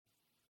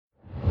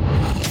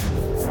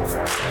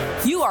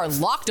You are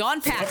Locked On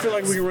Packers. I feel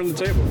like we can run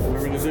the table. What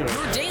are we going to do?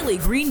 Your daily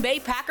Green Bay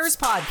Packers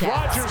podcast.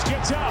 Rodgers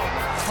gets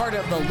out. Part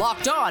of the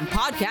Locked On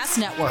Podcast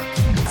Network.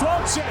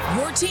 Floats it.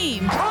 Your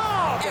team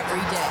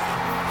every day.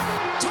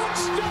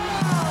 Touchdown.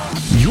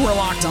 You are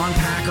Locked On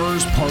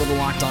Packers, part of the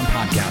Locked On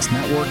Podcast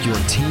Network, your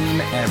team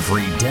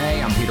every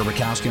day. I'm Peter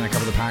Bukowski, and I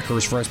cover the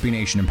Packers for SB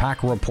Nation and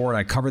Packer Report.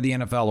 I cover the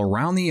NFL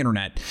around the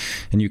internet,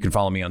 and you can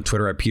follow me on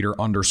Twitter at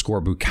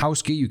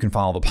Peter_Bukowski. You can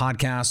follow the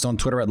podcast on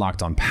Twitter at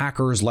Locked On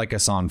Packers. Like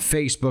us on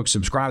Facebook.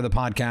 Subscribe to the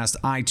podcast,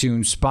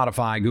 iTunes,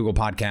 Spotify, Google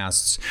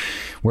Podcasts.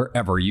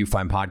 Wherever you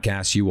find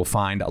podcasts, you will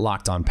find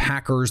Locked On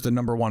Packers, the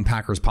 #1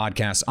 Packers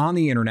podcast on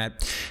the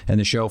internet, and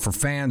the show for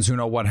fans who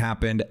know what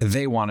happened.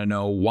 They want to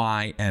know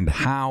why and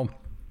how.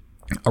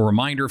 A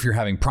reminder, if you're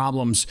having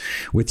problems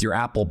with your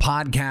Apple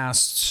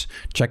Podcasts,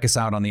 check us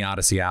out on the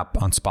Odyssey app,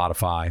 on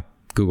Spotify,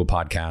 Google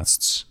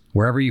Podcasts.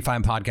 Wherever you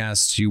find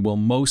podcasts, you will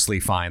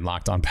mostly find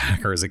Locked On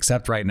Packers,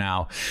 except right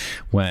now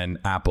when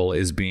Apple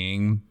is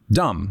being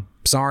dumb.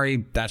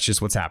 Sorry, that's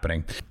just what's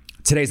happening.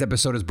 Today's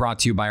episode is brought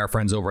to you by our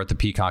friends over at the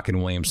Peacock and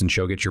Williamson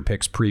Show. Get your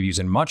picks, previews,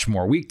 and much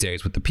more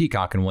weekdays with the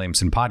Peacock and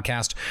Williamson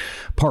podcast,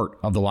 part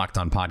of the Locked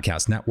On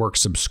Podcast Network.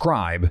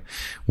 Subscribe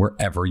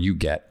wherever you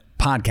get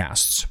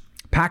podcasts.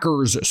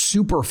 Packers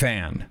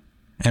superfan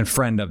and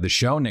friend of the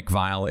show, Nick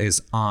Viall,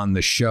 is on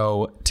the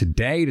show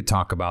today to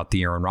talk about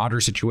the Aaron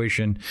Rodgers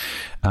situation.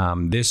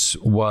 This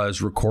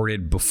was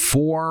recorded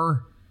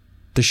before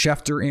the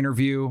Schefter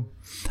interview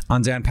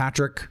on Dan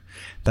Patrick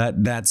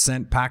that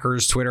sent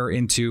Packers Twitter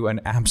into an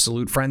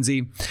absolute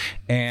frenzy.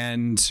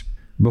 And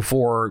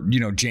before,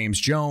 James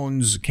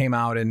Jones came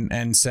out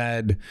and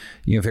said,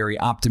 very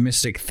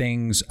optimistic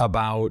things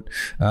about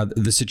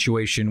the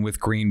situation with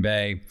Green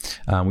Bay.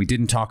 We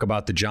didn't talk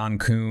about the John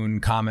Kuhn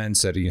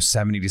comments at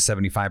 70 to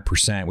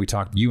 75%. We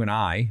talked, you and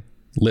I,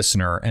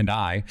 listener, and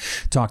I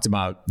talked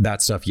about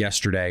that stuff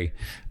yesterday.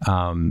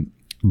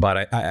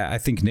 But I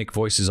think Nick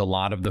voices a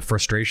lot of the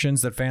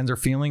frustrations that fans are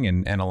feeling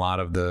and a lot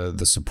of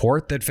the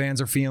support that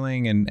fans are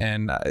feeling.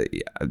 And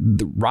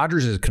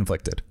Rodgers is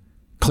conflicted,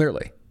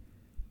 clearly.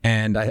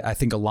 And I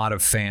think a lot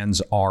of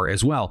fans are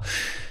as well.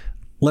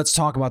 Let's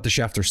talk about the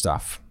Schefter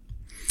stuff,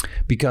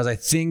 because I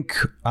think,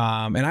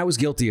 and I was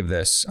guilty of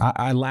this.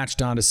 I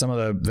latched on to some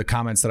of the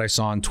comments that I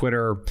saw on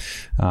Twitter.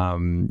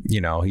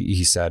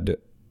 He said,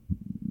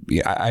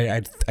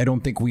 I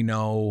don't think we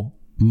know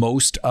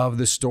most of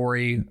the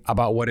story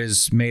about what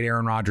has made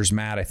Aaron Rodgers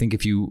mad. I think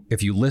if you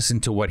listen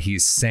to what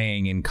he's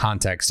saying in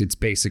context, it's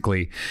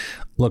basically,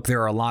 look,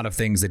 there are a lot of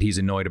things that he's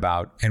annoyed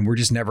about, and we're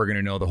just never going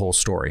to know the whole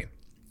story.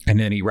 And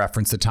then he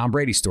referenced the Tom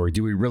Brady story.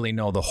 Do we really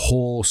know the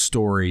whole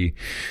story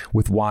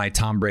with why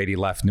Tom Brady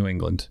left New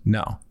England?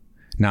 No.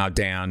 Now,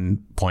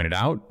 Dan pointed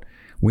out,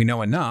 we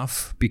know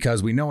enough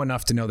because we know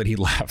enough to know that he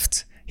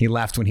left. He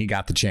left when he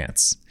got the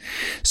chance.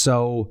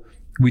 So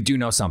we do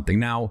know something.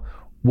 Now,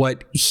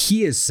 what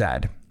he has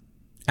said,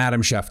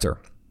 Adam Schefter,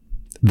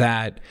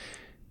 that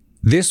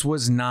this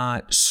was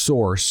not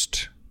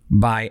sourced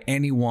by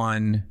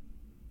anyone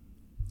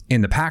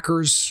in the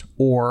Packers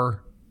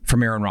or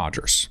from Aaron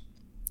Rodgers.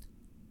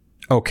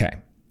 Okay,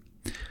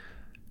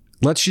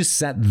 let's just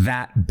set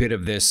that bit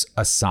of this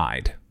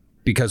aside,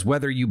 because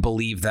whether you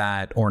believe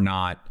that or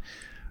not,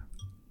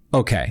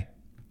 okay,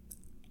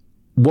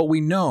 what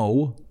we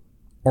know,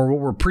 or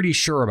what we're pretty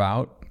sure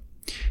about,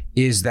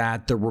 is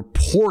that the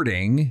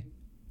reporting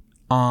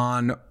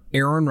on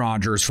Aaron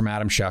Rodgers from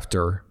Adam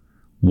Schefter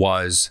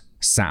was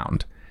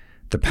sound.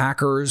 The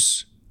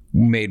Packers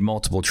made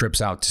multiple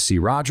trips out to see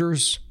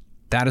Rodgers.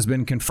 That has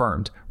been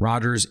confirmed.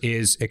 Rodgers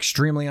is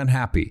extremely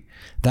unhappy.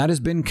 That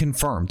has been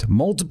confirmed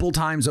multiple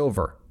times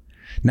over.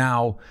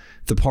 Now,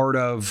 the part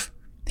of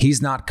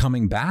he's not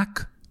coming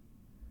back,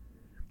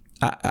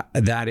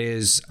 that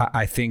is,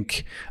 I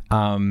think,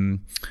 unless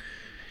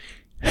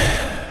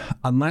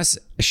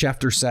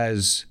Schefter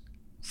says,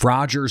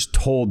 Rodgers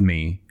told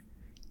me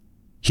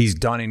he's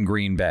done in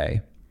Green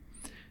Bay,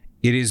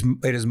 it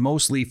is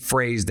mostly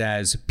phrased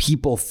as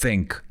people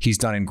think he's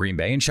done in Green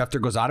Bay. And Schefter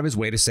goes out of his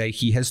way to say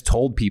he has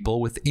told people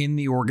within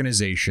the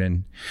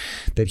organization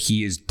that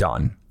he is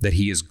done, that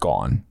he is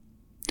gone.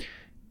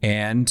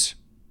 And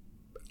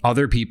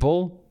other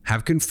people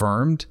have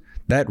confirmed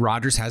that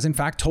Rodgers has in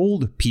fact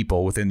told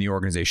people within the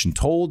organization,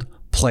 told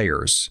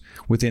players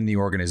within the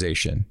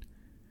organization.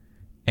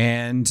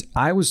 And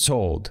I was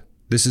told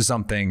this is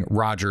something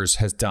Rodgers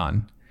has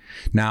done.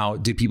 Now,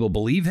 did people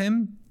believe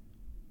him?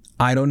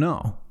 I don't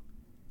know.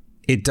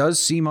 It does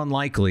seem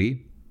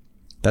unlikely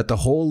that the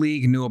whole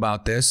league knew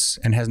about this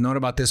and has known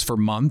about this for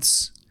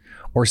months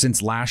or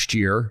since last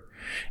year,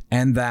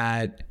 and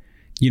that,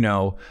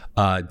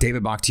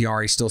 David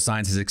Bakhtiari still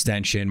signs his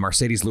extension.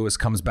 Mercedes Lewis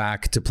comes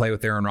back to play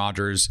with Aaron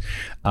Rodgers,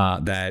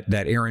 that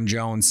Aaron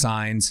Jones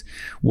signs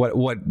what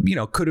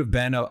could have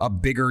been a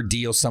bigger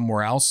deal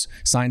somewhere else,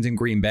 signs in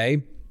Green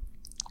Bay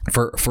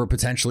for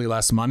potentially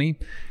less money.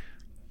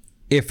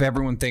 If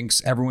everyone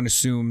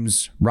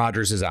assumes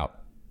Rodgers is out.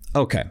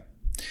 Okay.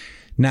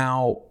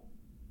 Now,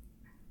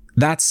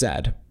 that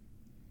said,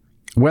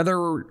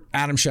 whether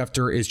Adam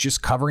Schefter is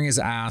just covering his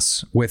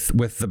ass with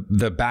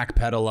the back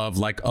pedal of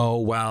like, oh,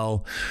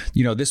 well,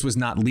 this was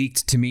not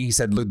leaked to me. He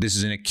said, look, this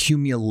is an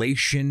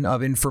accumulation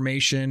of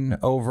information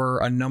over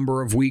a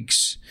number of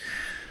weeks.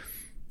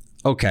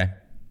 Okay.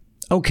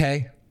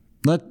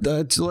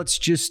 Let's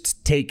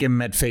just take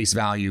him at face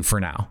value for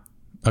now.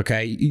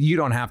 Okay. You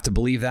don't have to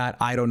believe that.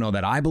 I don't know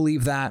that I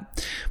believe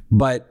that,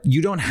 but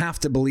you don't have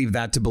to believe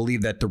that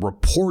the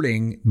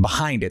reporting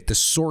behind it, the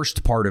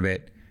sourced part of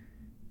it,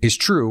 is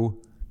true.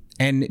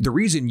 And the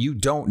reason you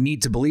don't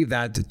need to believe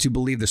that to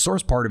believe the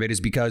source part of it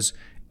is because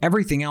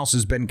everything else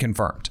has been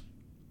confirmed.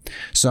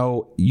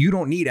 So you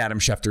don't need Adam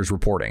Schefter's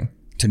reporting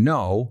to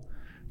know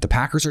the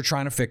Packers are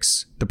trying to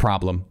fix the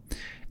problem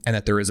and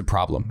that there is a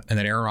problem and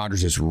that Aaron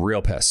Rodgers is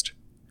real pissed.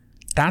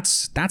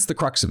 That's the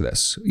crux of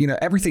this.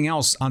 Everything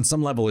else on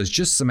some level is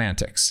just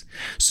semantics.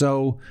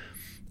 So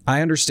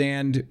I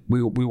understand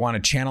we want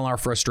to channel our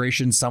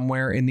frustration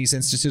somewhere in these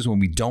instances when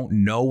we don't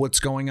know what's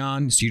going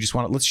on. So you just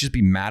let's just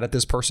be mad at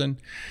this person.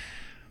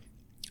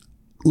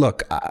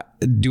 Look,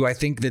 do I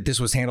think that this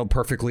was handled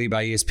perfectly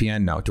by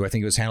ESPN? No. Do I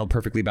think it was handled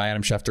perfectly by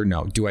Adam Schefter?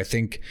 No. Do I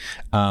think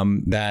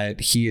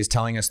that he is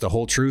telling us the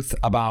whole truth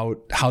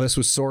about how this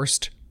was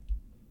sourced?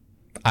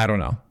 I don't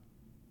know.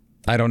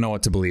 I don't know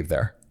what to believe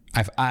there.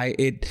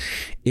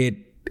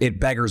 It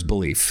beggars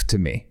belief to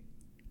me,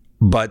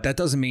 but that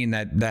doesn't mean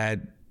that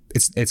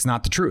it's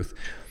not the truth.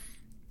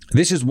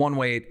 This is one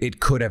way it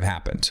could have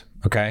happened.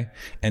 Okay.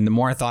 And the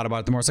more I thought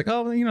about it, the more it's like,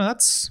 oh,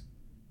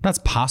 that's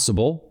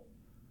possible.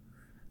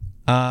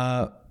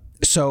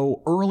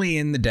 So early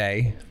in the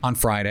day on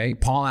Friday,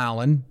 Paul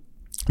Allen,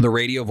 the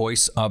radio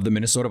voice of the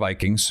Minnesota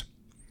Vikings,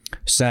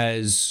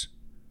 says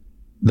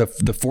the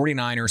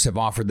 49ers have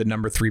offered the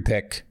number 3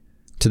 pick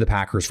to the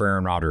Packers for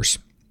Aaron Rodgers.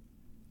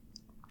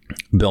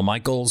 Bill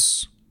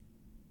Michaels,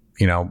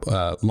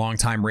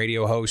 longtime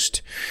radio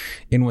host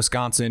in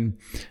Wisconsin,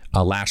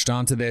 latched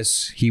onto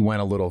this. He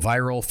went a little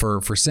viral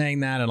for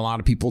saying that, and a lot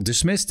of people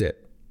dismissed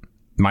it,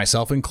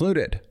 myself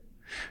included.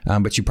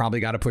 But you probably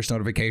got a push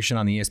notification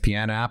on the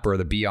ESPN app or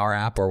the BR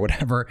app or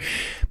whatever,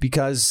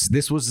 because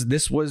this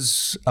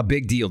was a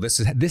big deal.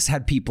 This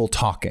had people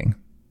talking.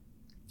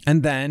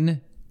 And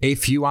then a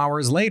few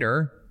hours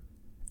later,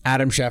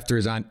 Adam Schefter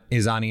is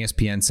on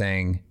ESPN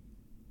saying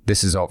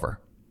this is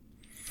over.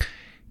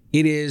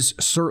 It is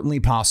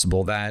certainly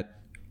possible that,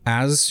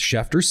 as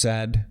Schefter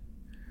said,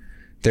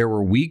 there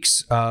were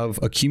weeks of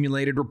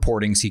accumulated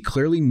reportings. He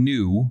clearly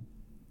knew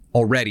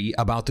already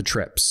about the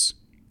trips.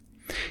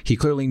 He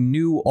clearly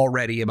knew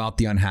already about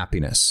the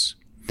unhappiness.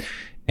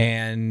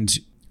 And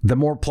the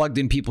more plugged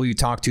in people you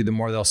talk to, the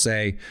more they'll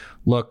say,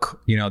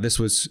 look, this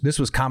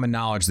was common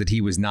knowledge that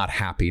he was not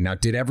happy. Now,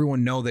 did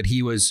everyone know that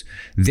he was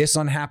this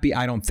unhappy?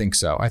 I don't think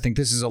so. I think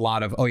this is a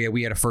lot of, oh yeah,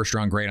 we had a first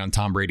round grade on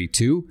Tom Brady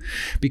too.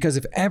 Because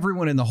if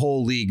everyone in the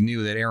whole league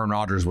knew that Aaron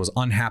Rodgers was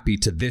unhappy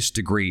to this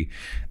degree,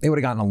 they would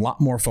have gotten a lot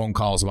more phone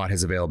calls about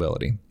his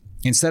availability.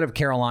 Instead of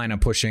Carolina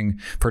pushing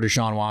for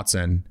Deshaun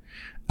Watson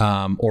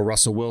or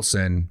Russell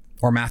Wilson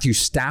or Matthew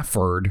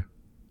Stafford,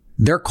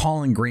 they're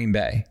calling Green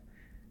Bay.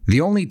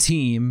 The only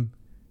team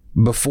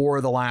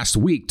before the last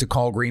week to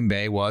call Green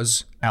Bay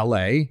was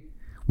LA.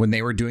 When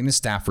they were doing the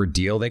Stafford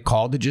deal, they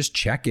called to just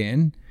check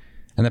in,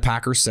 and the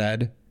Packers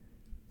said,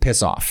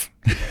 piss off.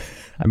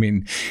 I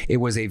mean, it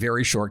was a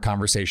very short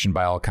conversation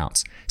by all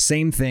accounts.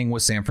 Same thing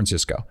with San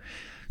Francisco.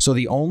 So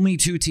the only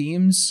 2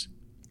 teams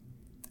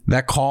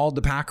that called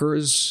the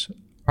Packers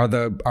are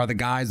the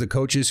guys, the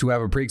coaches who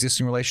have a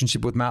pre-existing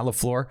relationship with Matt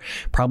LaFleur,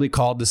 probably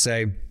called to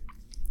say,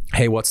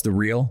 hey, what's the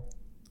real?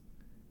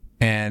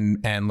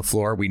 And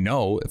LaFleur, we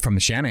know from the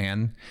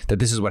Shanahan that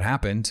this is what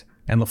happened.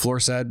 And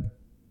LaFleur said,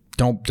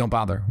 don't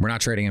bother. We're not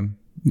trading him.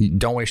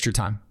 Don't waste your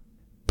time.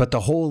 But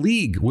the whole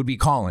league would be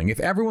calling. If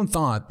everyone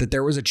thought that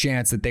there was a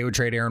chance that they would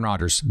trade Aaron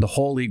Rodgers, the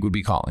whole league would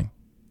be calling.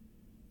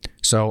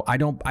 So I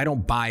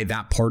don't buy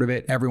that part of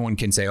it. Everyone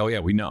can say, oh yeah,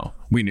 we know.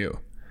 We knew.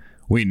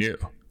 We've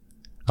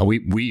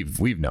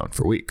known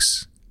for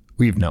weeks.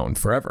 We've known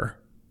forever.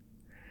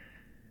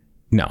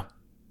 No.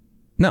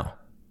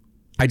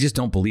 I just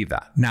don't believe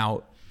that.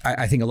 Now,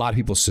 I think a lot of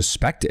people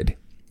suspected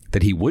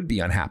that he would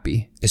be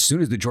unhappy as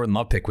soon as the Jordan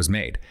Love pick was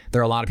made.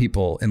 There are a lot of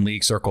people in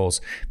league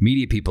circles,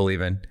 media people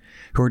even,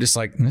 who are just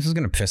like, this is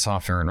going to piss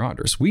off Aaron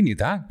Rodgers. We knew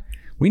that.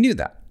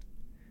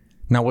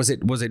 Now, was it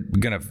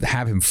going to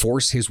have him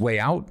force his way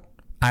out?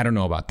 I don't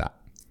know about that.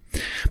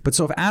 But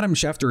so if Adam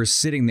Schefter is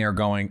sitting there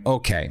going,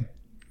 okay,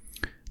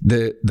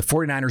 the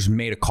 49ers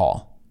made a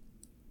call.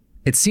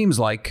 It seems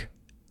like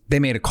they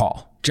made a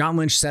call. John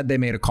Lynch said they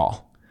made a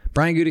call.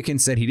 Brian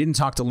Gutekunst said he didn't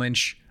talk to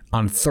Lynch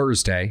on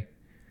Thursday,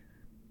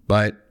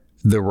 but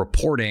the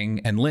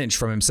reporting and Lynch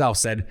from himself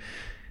said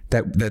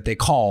that they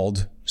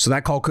called. So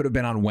that call could have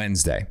been on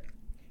Wednesday.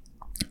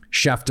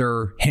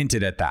 Schefter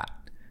hinted at that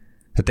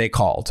they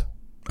called.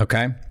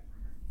 Okay.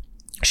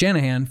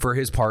 Shanahan, for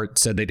his part,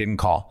 said they didn't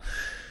call.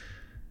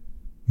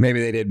 Maybe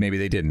they did, maybe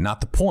they didn't.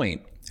 Not the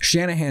point.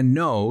 Shanahan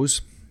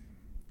knows,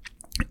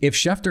 if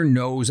Schefter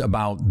knows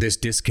about this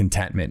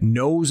discontentment,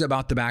 knows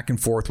about the back and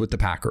forth with the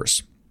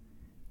Packers,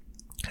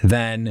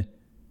 then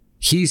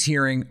he's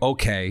hearing,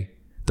 okay,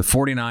 the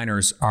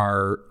 49ers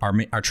are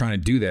trying to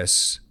do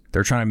this.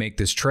 They're trying to make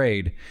this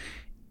trade.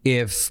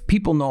 If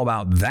people know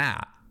about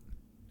that,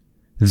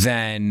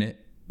 then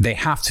they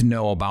have to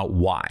know about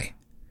why.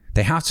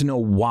 They have to know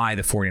why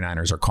the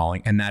 49ers are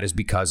calling, and that is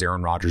because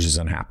Aaron Rodgers is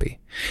unhappy.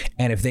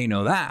 And if they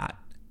know that,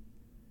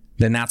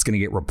 then that's going to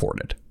get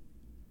reported.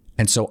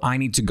 And so I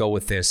need to go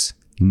with this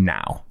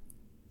now.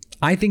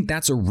 I think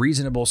that's a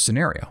reasonable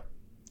scenario.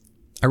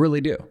 I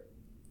really do.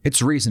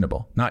 It's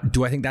reasonable.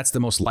 Do I think that's the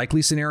most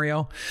likely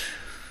scenario?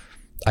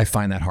 I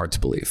find that hard to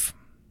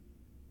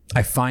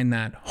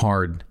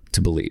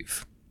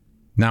believe.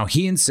 Now,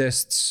 he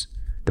insists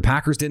the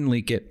Packers didn't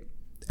leak it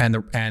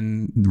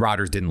and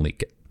Rodgers didn't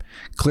leak it.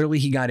 Clearly,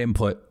 he got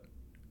input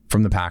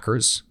from the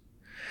Packers.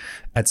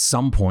 At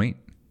some point,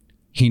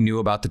 he knew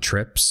about the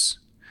trips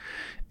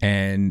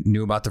and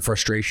knew about the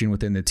frustration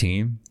within the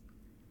team.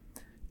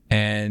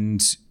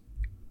 And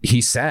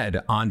he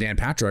said on Dan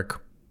Patrick,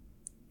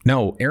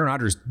 no, Aaron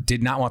Rodgers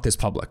did not want this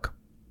public.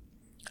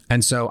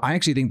 And so I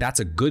actually think that's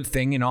a good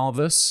thing in all of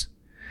this,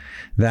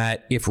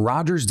 that if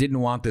Rodgers didn't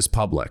want this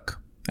public,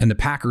 and the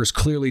Packers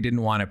clearly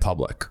didn't want it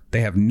public,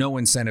 they have no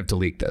incentive to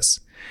leak this,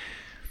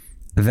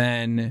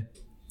 then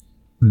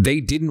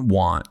they didn't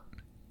want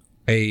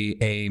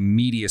a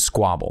media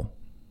squabble.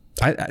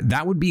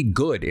 That would be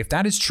good. If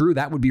that is true,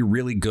 that would be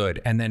really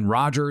good. And then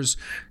Rodgers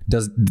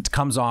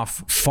comes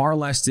off far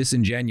less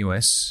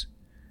disingenuous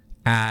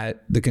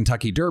at the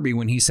Kentucky Derby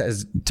when he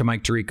says to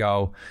Mike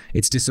Tirico,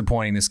 it's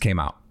disappointing this came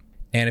out.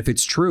 And if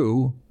it's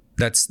true,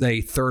 that's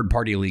a third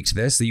party leaked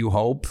this, that you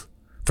hope,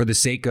 for the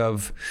sake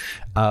of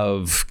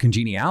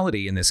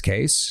congeniality in this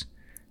case,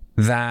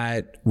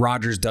 that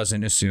Rodgers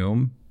doesn't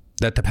assume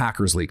that the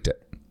Packers leaked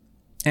it.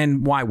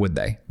 And why would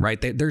they, right?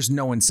 There's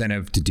no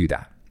incentive to do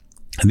that.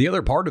 And the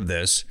other part of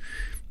this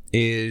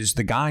is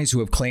the guys who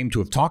have claimed to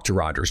have talked to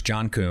Rodgers,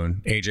 John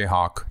Kuhn, AJ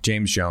Hawk,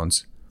 James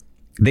Jones,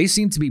 they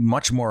seem to be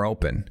much more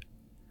open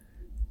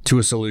to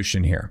a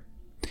solution here.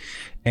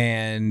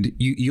 And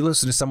you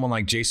listen to someone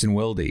like Jason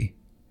Wilde,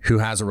 who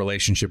has a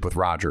relationship with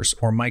Rodgers,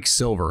 or Mike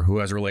Silver, who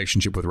has a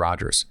relationship with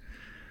Rodgers.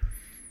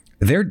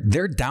 They're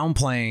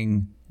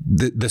downplaying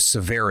the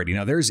severity.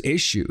 Now, there's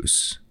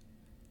issues,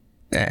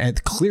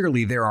 and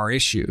clearly there are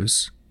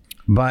issues,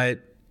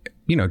 but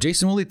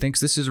Jason Wilde thinks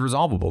this is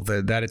resolvable,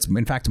 that it's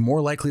in fact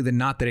more likely than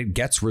not that it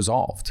gets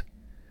resolved.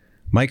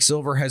 Mike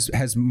Silver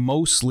has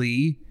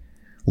mostly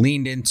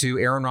leaned into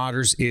Aaron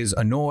Rodgers is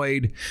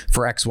annoyed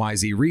for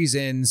XYZ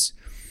reasons,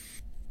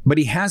 but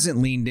he hasn't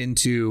leaned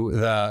into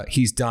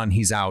he's done,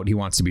 he's out, he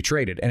wants to be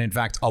traded. And in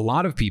fact, a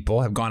lot of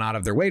people have gone out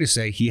of their way to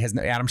say he has,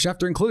 Adam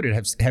Schefter included,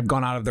 have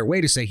gone out of their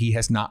way to say he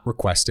has not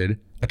requested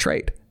a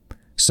trade.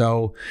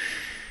 So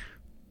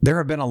there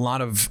have been a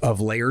lot of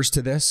layers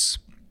to this,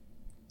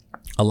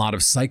 a lot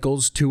of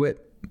cycles to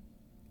it.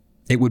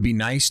 It would be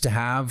nice to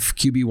have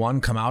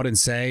QB1 come out and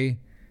say,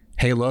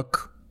 hey,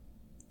 look,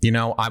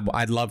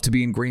 I'd love to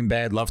be in Green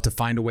Bay. I'd love to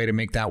find a way to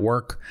make that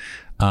work.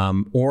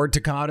 Or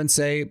to come out and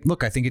say,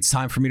 look, I think it's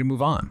time for me to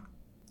move on.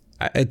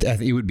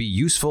 It would be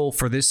useful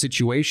for this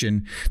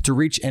situation to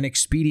reach an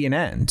expedient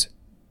end.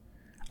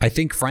 I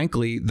think,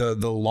 frankly, the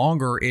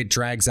longer it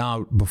drags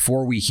out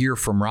before we hear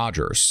from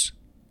Rodgers.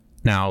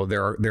 Now,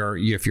 there are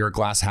if you're a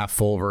glass half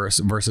full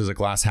versus a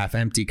glass half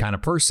empty kind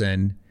of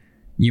person,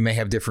 you may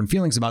have different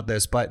feelings about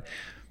this. But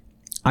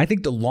I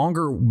think the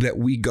longer that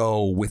we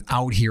go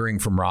without hearing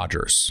from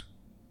Rodgers,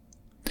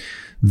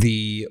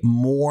 the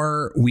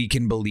more we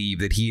can believe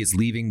that he is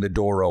leaving the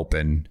door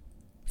open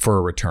for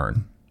a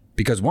return.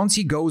 Because once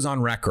he goes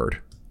on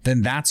record,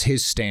 then that's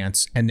his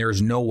stance and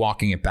there's no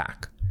walking it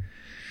back.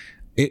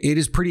 It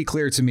is pretty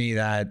clear to me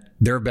that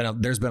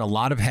there's been a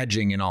lot of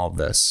hedging in all of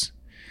this,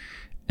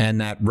 and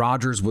that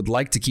Rodgers would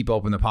like to keep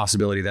open the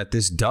possibility that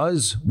this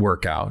does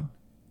work out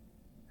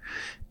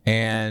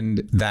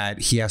and that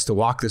he has to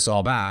walk this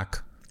all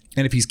back.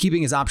 And if he's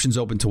keeping his options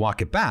open to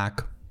walk it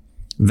back,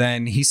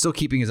 then he's still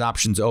keeping his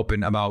options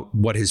open about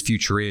what his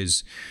future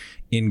is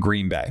in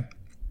Green Bay.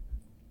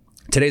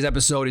 Today's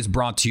episode is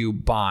brought to you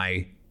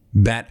by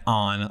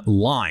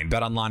BetOnline.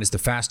 BetOnline is the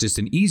fastest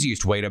and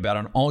easiest way to bet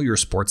on all your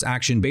sports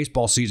action.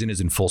 Baseball season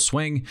is in full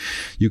swing.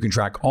 You can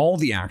track all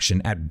the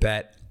action at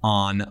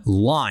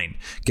BetOnline.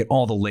 Get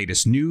all the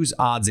latest news,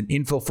 odds, and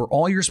info for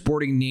all your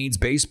sporting needs.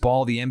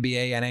 Baseball, the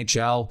NBA,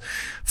 NHL,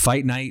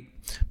 Fight Night.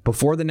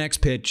 Before the next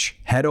pitch,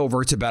 head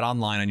over to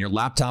BetOnline on your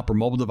laptop or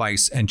mobile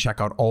device and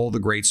check out all the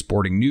great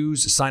sporting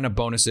news, sign-up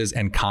bonuses,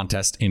 and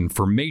contest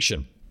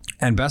information.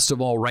 And best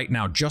of all, right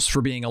now, just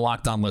for being a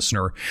Locked On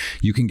listener,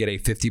 you can get a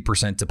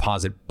 50%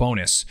 deposit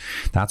bonus.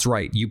 That's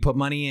right. You put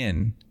money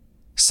in,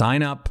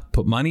 sign up,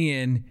 put money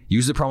in,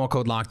 use the promo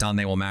code Locked On.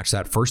 They will match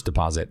that first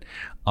deposit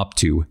up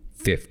to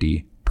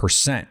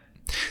 50%.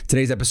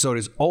 Today's episode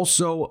is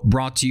also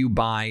brought to you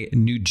by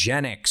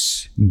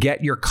Nugenix.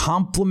 Get your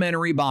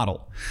complimentary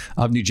bottle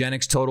of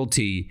Nugenix Total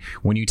T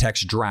when you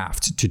text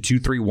DRAFT to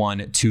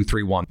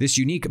 231-231. This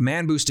unique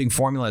man-boosting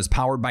formula is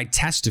powered by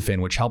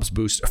Testofen, which helps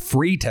boost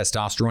free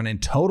testosterone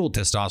and total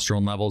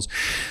testosterone levels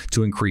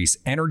to increase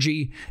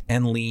energy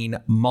and lean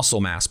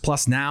muscle mass.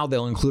 Plus, now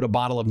they'll include a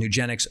bottle of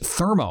Nugenix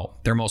Thermo,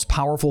 their most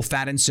powerful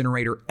fat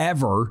incinerator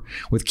ever,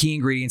 with key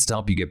ingredients to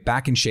help you get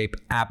back in shape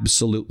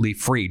absolutely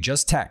free.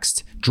 Just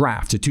text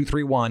DRAFT to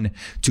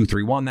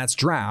 231-231. That's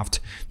DRAFT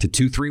to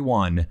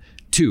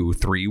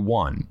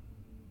 231-231.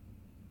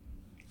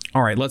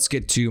 All right, let's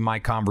get to my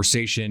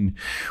conversation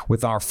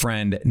with our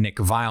friend Nick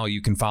Viall.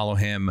 You can follow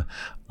him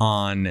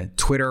on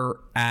Twitter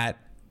at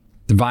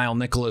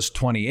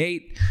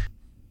ViallNicholas28.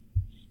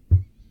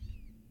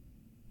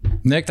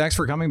 Nick, thanks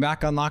for coming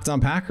back on Locked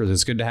On Packers.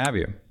 It's good to have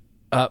you.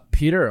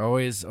 Peter,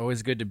 always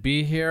good to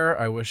be here.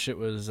 I wish it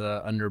was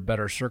under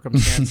better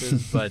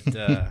circumstances, but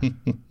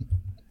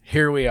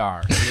here we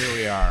are.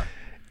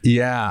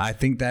 Yeah, I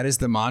think that is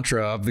the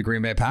mantra of the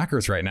Green Bay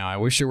Packers right now. I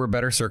wish there were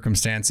better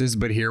circumstances,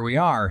 but here we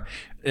are.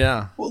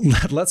 Yeah. Well,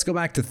 let's go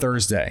back to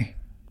Thursday.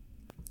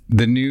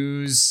 The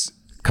news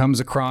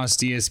comes across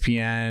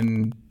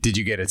ESPN. Did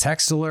you get a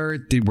text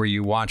alert? Were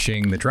you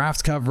watching the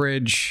draft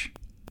coverage?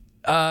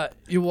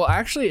 Well,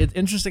 actually,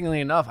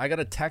 interestingly enough, I got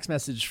a text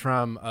message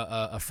from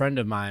a friend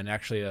of mine,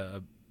 actually,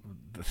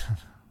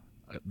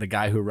 the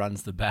guy who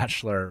runs The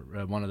Bachelor,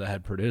 one of the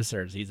head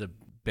producers. He's a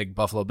big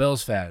Buffalo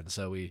Bills fan,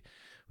 so we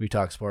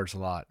talk sports a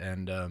lot.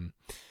 And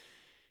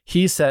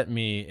he sent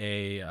me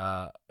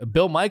a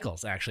Bill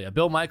Michaels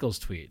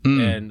tweet.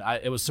 And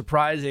it was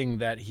surprising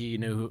that he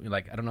knew,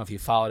 I don't know if he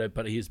followed it,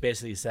 but he's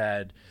basically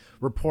said,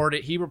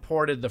 he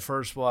reported the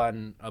first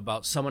one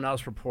about someone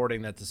else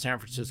reporting that the San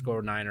Francisco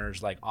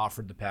Niners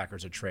offered the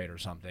Packers a trade or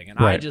something. And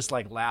right. I just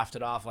laughed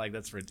it off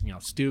that's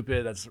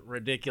stupid. That's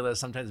ridiculous.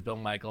 Sometimes Bill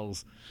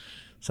Michaels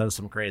says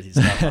some crazy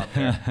stuff out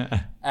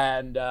there.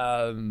 And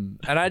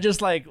I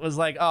just was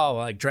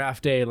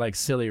draft day,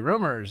 silly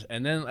rumors.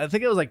 And then I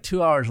think it was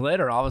 2 hours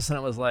later, all of a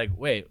sudden it was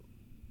wait.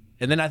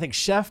 And then I think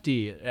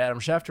Adam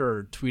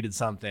Schefter tweeted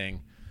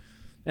something.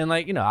 And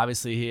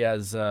obviously he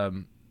has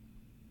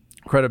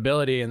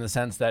credibility in the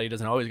sense that he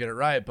doesn't always get it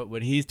right. But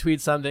when he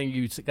tweets something,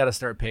 you got to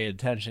start paying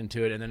attention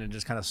to it. And then it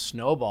just kind of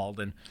snowballed.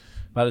 And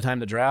by the time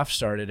the draft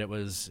started, it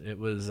was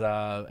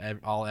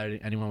all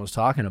anyone was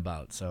talking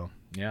about. So,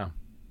 yeah.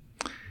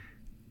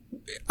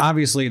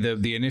 Obviously,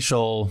 the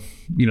initial,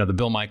 the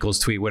Bill Michaels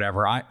tweet,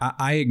 whatever,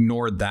 I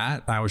ignored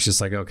that. I was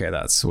just okay,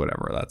 that's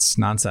whatever. That's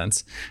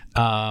nonsense.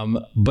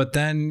 But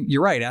then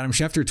you're right. Adam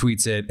Schefter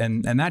tweets it,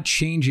 and that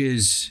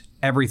changes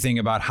everything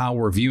about how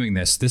we're viewing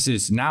this. This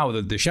is now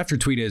the Schefter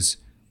tweet is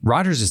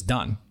Rodgers is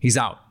done. He's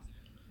out.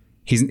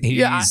 He's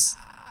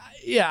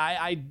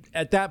I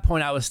at that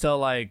point I was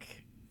still and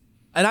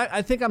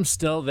I think I'm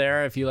still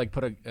there. If you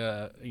put a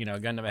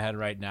gun to my head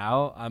right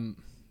now, I'm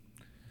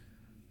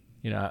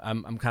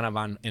kind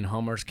of in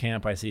Homer's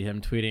camp. I see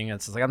him tweeting.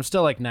 It's I'm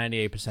still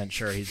 98%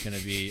 sure he's going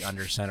to be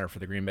under center for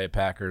the Green Bay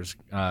Packers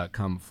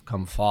come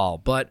fall.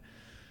 But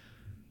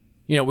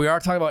we are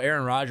talking about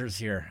Aaron Rodgers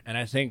here, and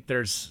I think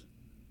there's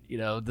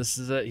this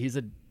is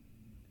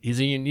he's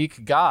a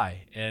unique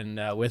guy,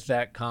 and with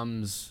that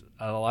comes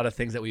a lot of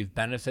things that we've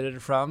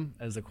benefited from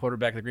as a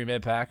quarterback of the Green Bay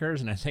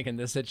Packers. And I think in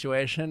this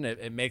situation,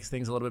 it makes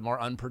things a little bit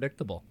more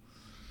unpredictable.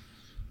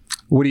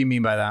 What do you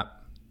mean by that?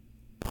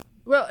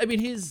 Well, I mean,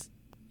 he's.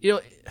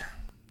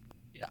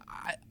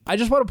 I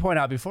just want to point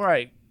out before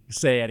I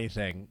say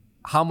anything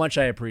how much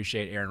I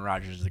appreciate Aaron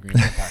Rodgers as the Green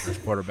Bay Packers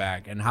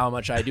quarterback, and how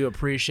much I do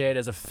appreciate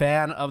as a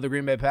fan of the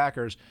Green Bay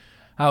Packers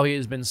how he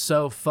has been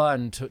so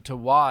fun to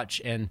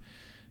watch. And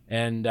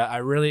I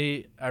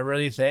really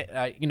think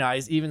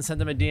I even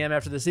sent him a DM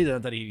after the season.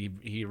 Not that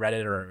he read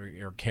it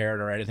or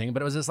cared or anything,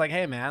 but it was just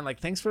hey man,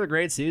 thanks for the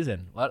great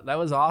season. That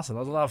was awesome.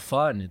 That was a lot of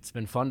fun. It's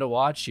been fun to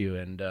watch you,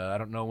 and I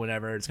don't know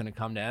whenever it's going to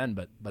come to end,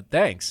 but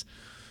thanks.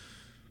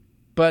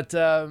 But,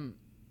 I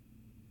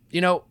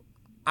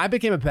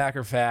became a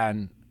Packer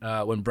fan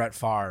when Brett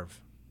Favre,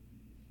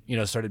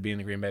 started being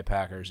the Green Bay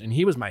Packers. And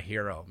he was my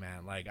hero,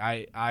 man.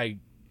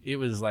 It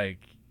was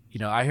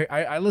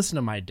I listened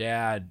to my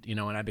dad,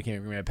 when I became a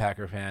Green Bay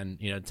Packer fan,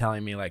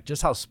 telling me,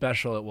 just how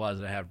special it was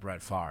to have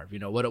Brett Favre,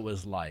 what it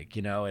was like,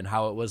 and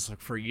how it was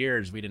for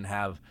years we didn't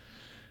have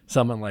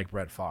someone like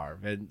Brett Favre.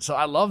 And so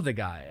I love the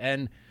guy.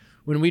 And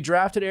when we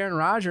drafted Aaron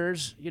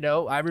Rodgers,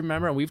 I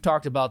remember, and we've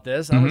talked about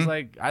this, I was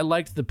I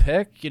liked the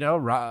pick.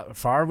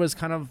 Favre was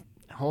kind of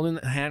holding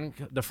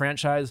the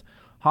franchise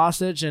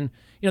hostage. And,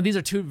 these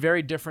are two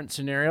very different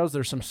scenarios.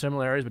 There's some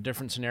similarities, but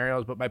different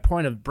scenarios. But my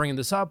point of bringing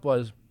this up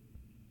was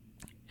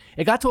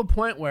it got to a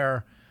point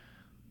where,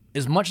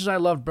 as much as I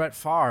loved Brett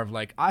Favre,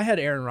 I had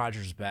Aaron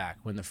Rodgers back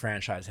when the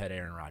franchise had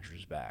Aaron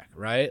Rodgers back,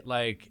 right?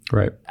 Right.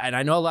 And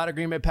I know a lot of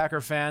Green Bay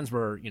Packer fans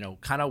were,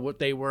 kind of what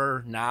they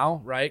were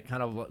now, right?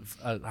 Kind of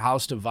a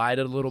house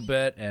divided a little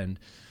bit.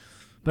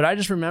 But I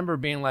just remember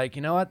being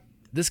you know what?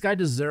 this guy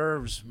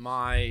deserves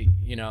my,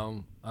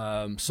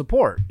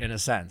 support in a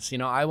sense.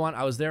 I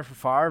was there for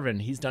Favre,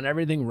 and he's done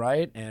everything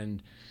right.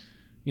 And,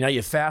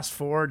 you fast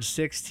forward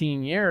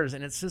 16 years,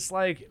 and it's just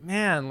like,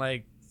 man,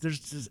 like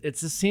it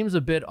just seems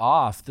a bit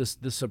off,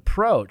 this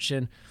approach.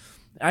 And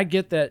I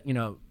get that,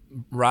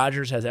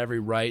 Rodgers has every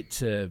right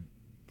to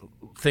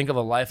think of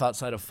a life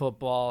outside of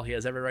football. He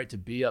has every right to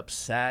be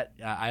upset.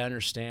 I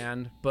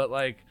understand. But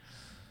like,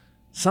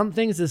 some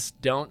things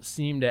just don't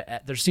seem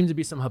to, there seems to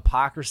be some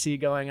hypocrisy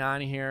going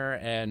on here.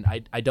 And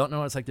I don't know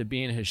what it's like to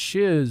be in his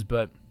shoes,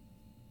 but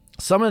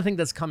some of the things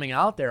that's coming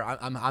out there,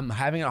 I'm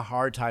having a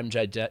hard time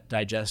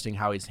digesting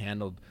how he's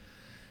handled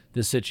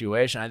this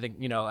situation. I think,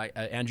 like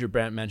Andrew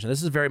Brandt mentioned,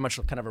 this is very much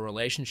kind of a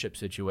relationship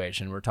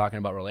situation. We're talking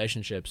about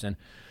relationships. And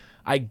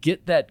I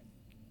get that,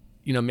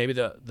 maybe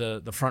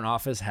the front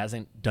office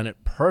hasn't done it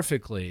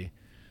perfectly,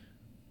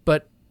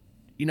 but,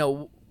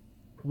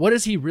 what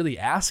is he really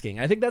asking?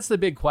 I think that's the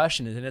big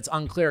question, and it's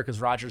unclear because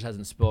Rodgers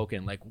hasn't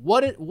spoken. Like,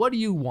 what do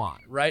you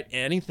want, right?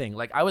 Anything.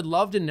 Like, I would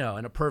love to know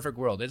in a perfect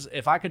world,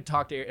 if I could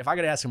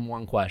ask him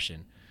one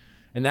question,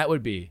 and that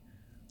would be,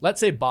 let's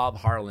say Bob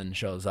Harlan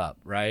shows up,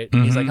 right?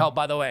 Mm-hmm. He's like, oh,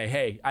 by the way,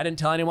 hey, I didn't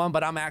tell anyone,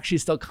 but I'm actually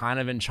still kind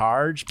of in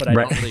charge, but I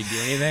don't really do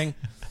anything.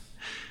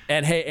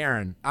 And hey,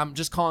 Aaron, I'm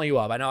just calling you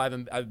up. I know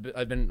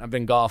I've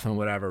been golfing,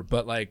 whatever,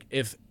 but like,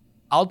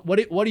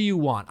 what do you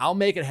want? I'll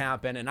make it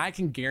happen, and I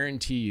can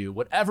guarantee you,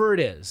 whatever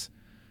it is,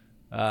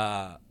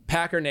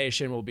 Packer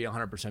Nation will be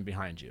 100%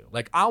 behind you.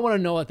 Like, I want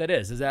to know what that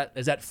is. Is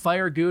that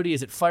fire Goody?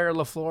 Is it fire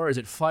LaFleur? Is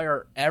it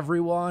fire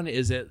everyone?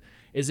 Is it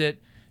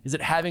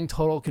having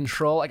total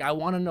control? Like, I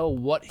want to know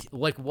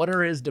what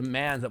are his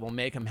demands that will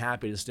make him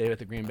happy to stay with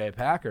the Green Bay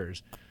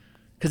Packers,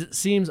 because it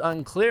seems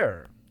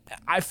unclear.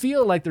 I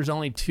feel like there's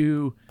only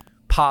two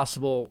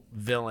possible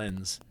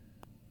villains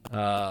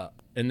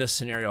in this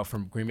scenario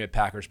from Green Bay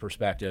Packers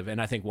perspective.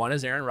 And I think one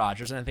is Aaron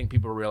Rodgers, and I think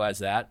people realize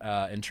that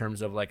in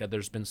terms of like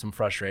there's been some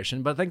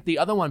frustration. But I think the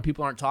other one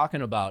people aren't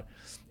talking about,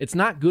 it's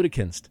not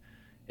Gutekunst,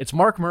 it's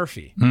Mark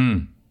Murphy.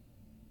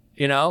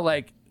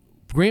 Like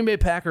Green Bay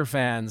Packer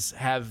fans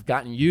have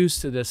gotten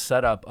used to this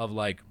setup of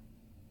like,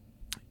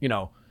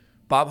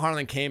 Bob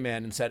Harlan came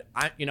in and said,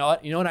 you know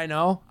what I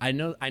know? I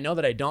know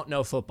that I don't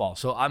know football.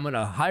 So I'm going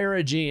to hire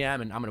a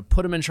GM and I'm going to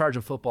put him in charge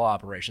of football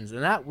operations.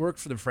 And that worked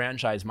for the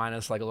franchise,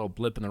 minus like a little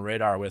blip in the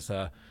radar with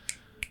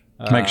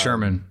Mike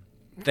Sherman.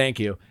 Thank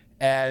you.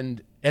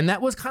 And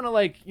that was kind of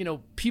like,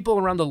 people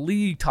around the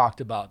league talked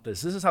about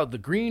this. This is how the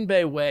Green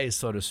Bay way,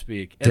 so to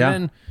speak. And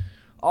then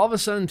all of a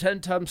sudden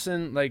Ted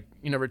Thompson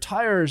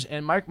retires,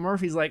 and Mike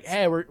Murphy's like,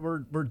 hey,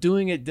 we're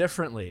doing it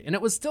differently. And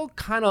it was still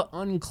kind of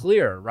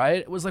unclear, right?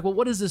 It was like, well,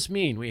 what does this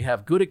mean? We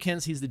have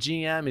Gutekunst, he's the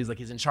GM,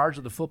 he's in charge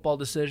of the football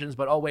decisions,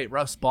 but oh wait,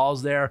 Russ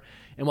Ball's there.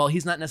 And while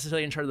he's not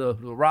necessarily in charge of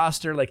the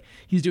roster, like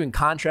he's doing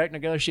contract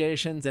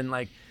negotiations, and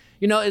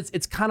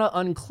it's kind of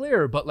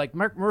unclear, but like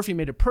Mark Murphy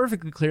made it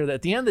perfectly clear that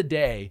at the end of the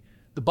day,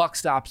 the buck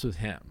stops with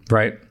him.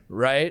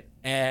 Right.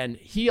 And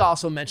he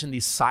also mentioned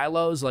these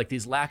silos, like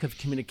these lack of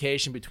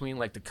communication between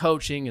like the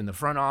coaching and the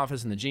front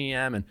office and the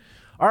GM. And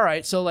all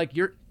right, so like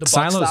the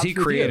silos he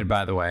created,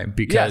 by the way,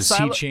 because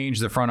he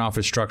changed the front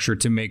office structure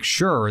to make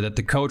sure that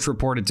the coach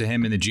reported to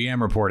him and the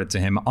GM reported to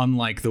him,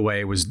 unlike the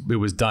way it was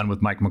done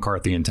with Mike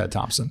McCarthy and Ted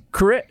Thompson.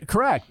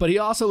 Correct. But he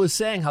also was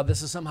saying how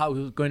this is somehow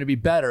going to be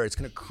better. It's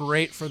going to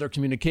create further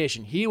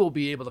communication. He will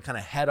be able to kind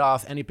of head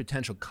off any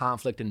potential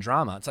conflict and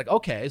drama. It's like,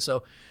 okay,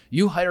 so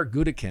you hire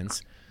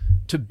Gutekunst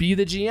to be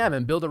the GM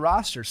and build a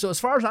roster. So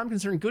as far as I'm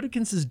concerned,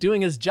 Gutekunst is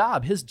doing his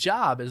job. His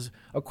job is,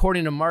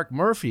 according to Mark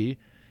Murphy,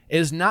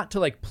 is not to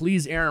like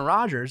please Aaron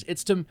Rodgers.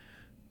 It's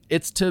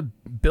to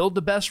build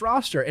the best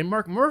roster. And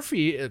Mark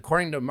Murphy,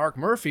 according to Mark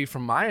Murphy,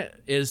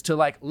 is to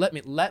like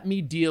let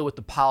me deal with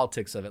the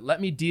politics of it. Let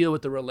me deal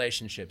with the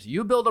relationships.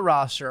 You build a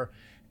roster,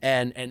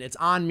 and it's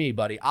on me,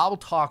 buddy. I'll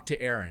talk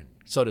to Aaron,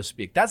 so to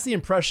speak. That's the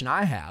impression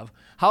I have.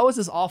 How is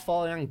this all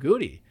falling on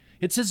Goody?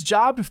 It's his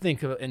job to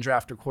think of and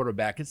draft a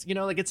quarterback. It's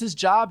it's his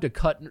job to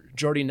cut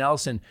Jordy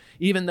Nelson,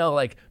 even though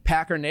like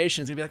Packer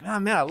Nation's gonna be like, oh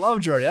man, I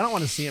love Jordy. I don't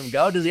want to see him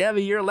go. Does he have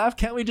a year left?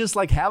 Can't we just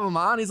like have him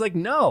on? He's like,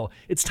 no,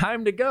 it's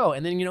time to go.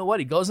 And then you know what?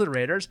 He goes to the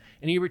Raiders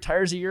and he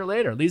retires a year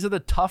later. These are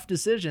the tough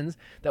decisions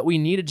that we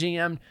need a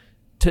GM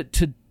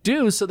to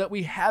do so that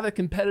we have a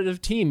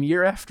competitive team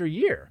year after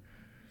year.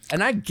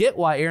 And I get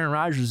why Aaron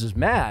Rodgers is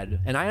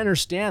mad, and I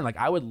understand. Like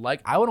I wouldn't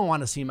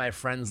want to see my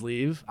friends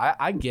leave.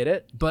 I get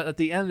it, but at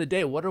the end of the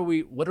day, what are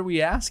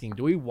we asking?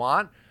 Do we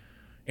want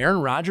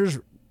Aaron Rodgers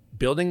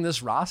building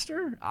this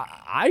roster?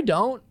 I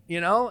don't,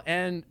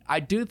 and I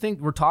do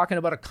think we're talking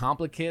about a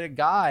complicated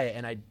guy,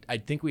 and I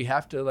think we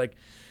have to like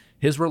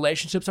his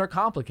relationships are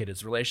complicated.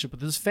 His relationship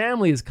with his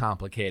family is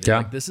complicated. Yeah.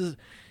 Like this is.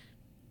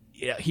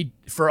 Yeah, he,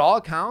 for all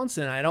accounts,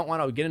 and I don't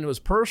want to get into his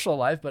personal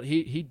life, but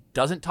he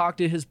doesn't talk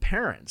to his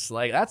parents.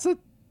 Like that's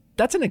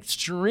an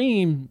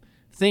extreme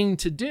thing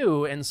to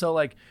do. And so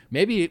like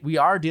maybe we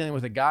are dealing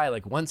with a guy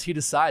like once he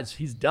decides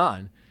he's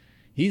done.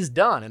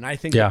 And I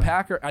think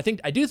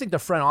I do think the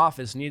front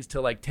office needs to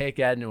like take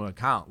that into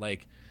account.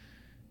 Like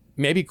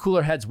maybe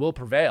cooler heads will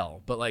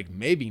prevail, but like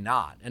maybe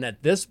not. And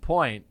at this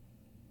point,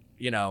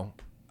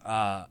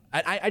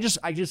 I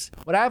just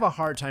what I have a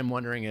hard time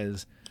wondering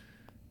is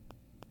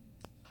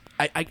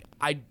I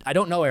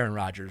don't know Aaron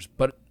Rodgers,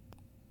 but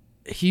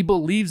he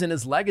believes in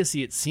his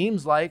legacy, it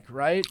seems like,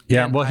 right?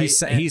 Yeah, and well, he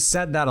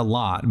said that a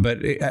lot, but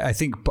I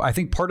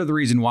think part of the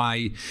reason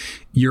why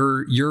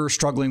you're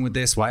struggling with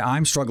this, why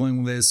I'm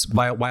struggling with this,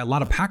 why a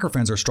lot of Packer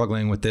fans are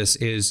struggling with this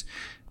is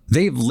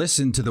they've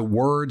listened to the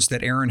words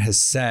that Aaron has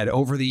said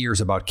over the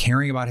years about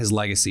caring about his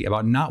legacy,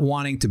 about not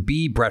wanting to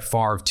be Brett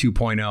Favre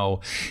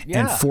 2.0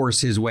 and force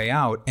his way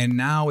out. And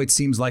now it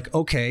seems like,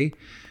 okay,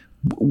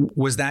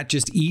 was that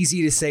just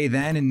easy to say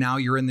then, and now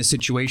you're in the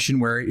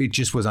situation where it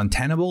just was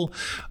untenable?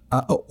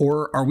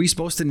 Or are we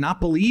supposed to not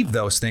believe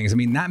those things? I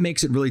mean, that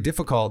makes it really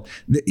difficult.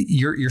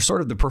 You're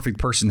sort of the perfect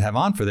person to have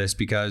on for this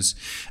because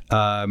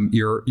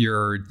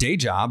your day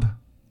job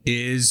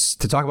is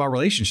to talk about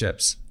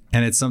relationships.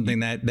 And it's something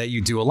that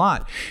you do a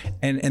lot.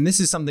 And this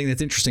is something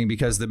that's interesting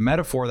because the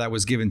metaphor that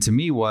was given to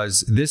me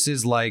was this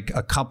is like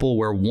a couple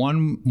where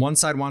one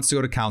side wants to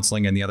go to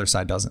counseling and the other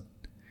side doesn't.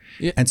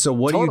 Yeah, and so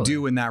what do you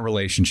do in that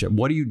relationship?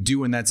 What do you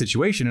do in that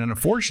situation? And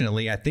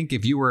unfortunately, I think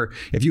if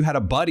you had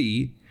a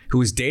buddy who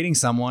was dating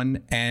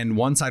someone and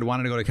one side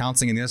wanted to go to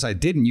counseling and the other side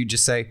didn't, you'd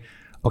just say,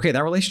 okay,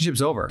 that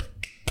relationship's over.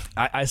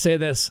 I say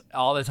this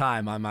all the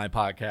time on my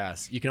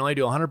podcast. You can only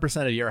do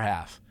 100% of your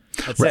half.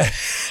 That's right.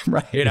 it.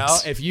 Right.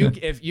 If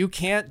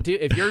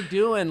you're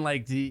doing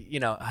like the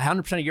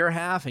 100% of your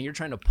half and you're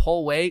trying to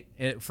pull weight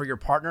for your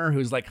partner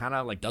who's like kind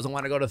of like doesn't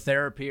want to go to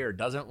therapy or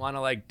doesn't want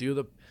to like do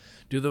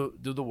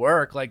the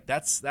work, like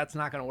that's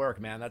not going to work,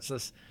 man. That's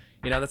just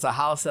that's a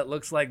house that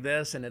looks like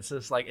this and it's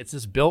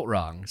just built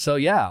wrong. So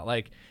yeah,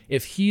 like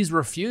if he's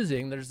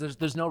refusing,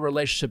 there's no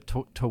relationship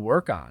to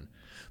work on.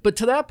 But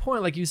to that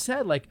point, like you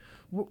said, like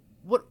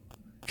what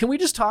can we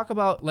just talk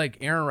about like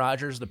Aaron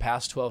Rodgers the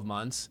past 12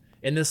 months?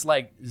 In this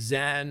like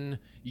Zen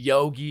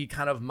yogi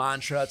kind of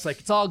mantra, it's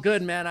like, it's all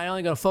good, man. I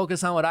only gonna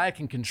focus on what I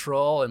can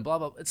control and blah,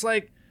 blah. It's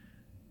like,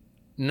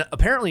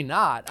 apparently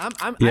not.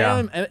 I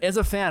am, as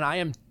a fan,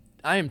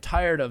 I am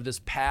tired of this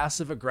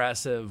passive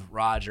aggressive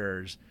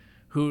Rodgers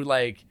who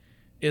like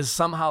is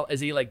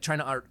he like trying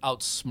to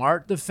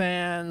outsmart the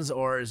fans,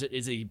 or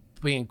is he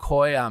being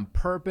coy on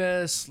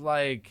purpose?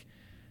 Like,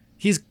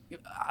 he's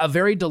a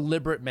very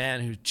deliberate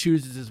man who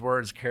chooses his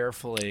words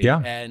carefully.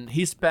 Yeah. And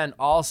he spent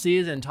all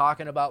season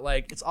talking about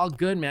like, it's all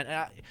good, man.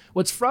 And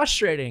what's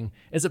frustrating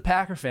as a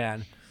Packer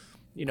fan,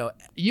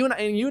 you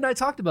and I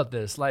talked about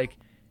this, like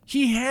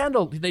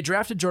they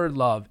drafted Jordan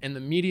Love and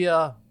the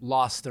media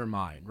lost their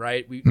mind,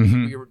 right?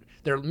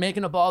 They're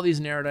making up all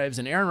these narratives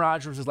and Aaron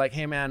Rodgers was like,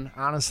 hey man,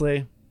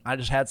 honestly, I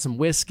just had some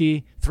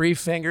whiskey, 3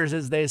 fingers,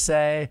 as they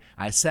say.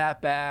 I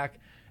sat back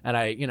and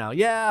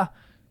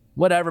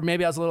whatever,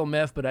 maybe I was a little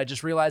miffed, but I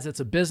just realized it's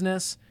a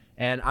business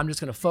and I'm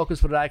just going to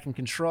focus what I can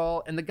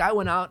control. And the guy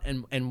went out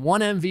and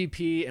won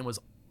MVP and was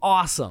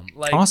awesome.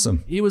 Like,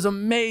 awesome. He was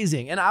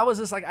amazing. And I was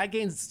just like, I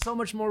gained so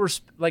much more,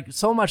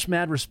 so much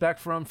mad respect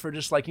for him for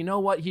just like, you know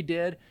what he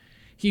did?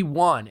 He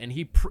won and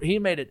he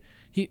made it.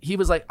 He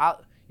was like,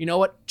 you know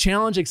what?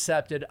 Challenge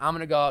accepted. I'm going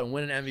to go out and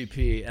win an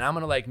MVP and I'm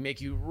going to like make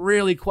you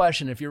really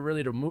question if you're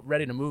really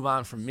ready to move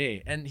on from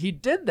me. And he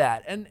did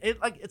that. And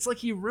it's like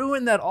he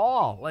ruined that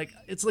all. Like,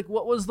 it's like,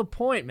 what was the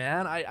point,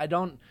 man? I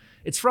don't,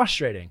 it's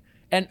frustrating.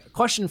 And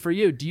question for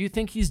you, do you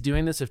think he's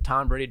doing this if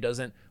Tom Brady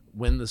doesn't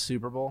win the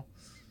Super Bowl?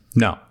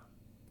 No.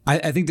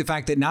 I think the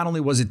fact that not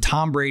only was it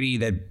Tom Brady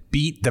that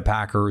beat the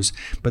Packers,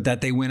 but that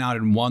they went out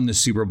and won the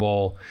Super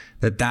Bowl,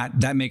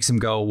 that makes him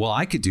go, well,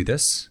 I could do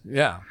this.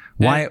 Yeah.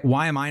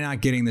 Why am I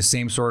not getting the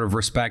same sort of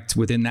respect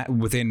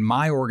within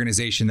my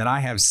organization that I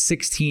have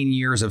 16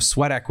 years of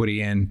sweat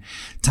equity in?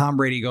 Tom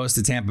Brady goes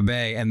to Tampa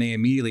Bay and they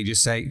immediately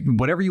just say,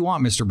 whatever you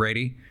want, Mr.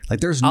 Brady.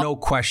 Like, there's no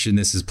question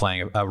this is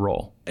playing a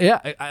role. Yeah,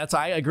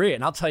 I agree.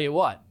 And I'll tell you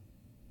what,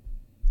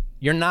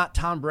 you're not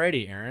Tom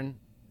Brady, Aaron.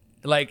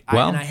 Like,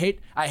 I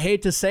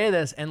hate to say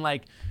this, and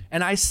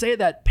I say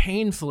that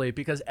painfully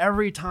because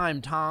every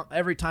time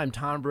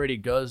Tom Brady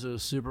goes to a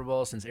Super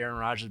Bowl since Aaron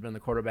Rodgers has been the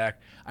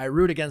quarterback, I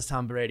root against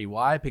Tom Brady.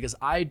 Why? Because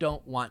I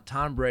don't want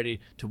Tom Brady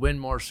to win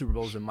more Super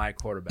Bowls than my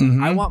quarterback.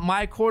 Mm-hmm. I want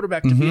my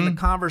quarterback to be in the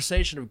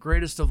conversation of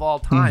greatest of all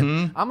time.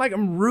 Mm-hmm.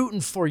 I'm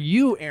rooting for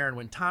you, Aaron,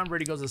 when Tom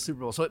Brady goes to the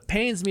Super Bowl. So it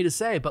pains me to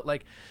say, but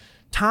like,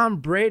 Tom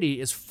Brady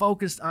is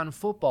focused on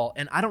football,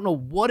 and I don't know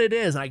what it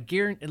is. And I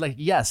guarantee, like,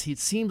 yes, he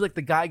seems like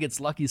the guy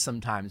gets lucky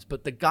sometimes,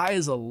 but the guy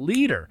is a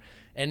leader,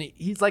 and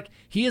he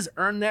has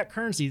earned that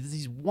currency.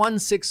 He's won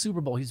 6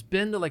 Super Bowl. He's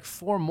been to like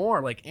 4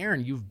 more. Like,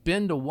 Aaron, you've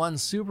been to 1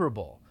 Super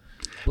Bowl.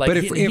 Like, but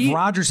if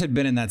Rodgers had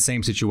been in that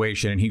same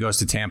situation and he goes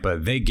to Tampa,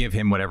 they give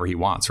him whatever he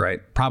wants, right?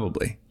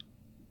 Probably.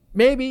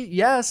 Maybe,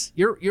 yes.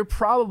 You're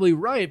probably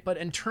right, but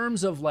in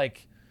terms of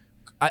like,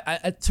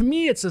 to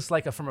me, it's just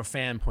like from a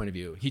fan point of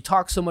view. He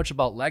talks so much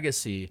about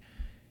legacy.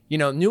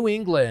 New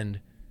England,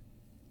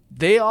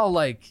 they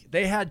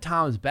had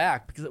Tom's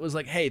back because it was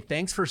like, hey,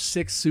 thanks for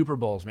 6 Super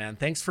Bowls, man.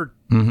 Thanks for,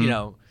 and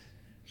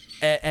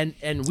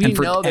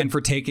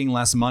for taking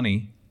less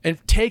money. and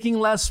taking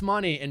less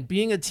money and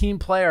being a team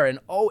player and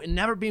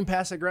never being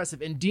passive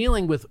aggressive and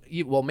dealing with,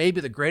 well, maybe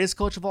the greatest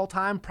coach of all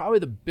time, probably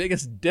the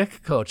biggest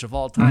dick coach of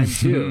all time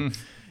too.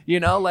 You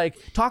know, like,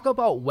 talk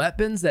about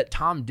weapons that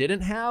Tom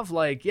didn't have.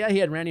 Like, yeah, he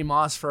had Randy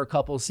Moss for a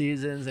couple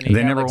seasons, and he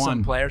had never like won.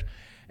 some players.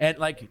 And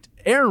like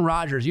Aaron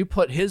Rodgers, you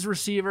put his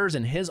receivers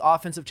and his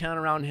offensive talent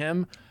around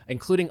him,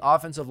 including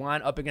offensive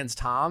line, up against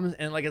Tom's,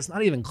 and like, it's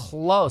not even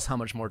close how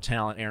much more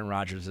talent Aaron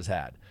Rodgers has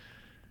had.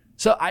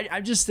 So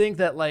I just think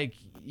that, like,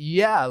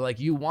 yeah, like,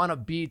 you want to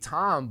be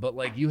Tom, but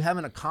like, you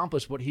haven't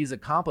accomplished what he's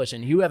accomplished,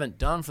 and you haven't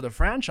done for the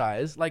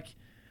franchise like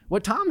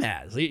what Tom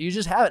has. You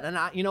just haven't.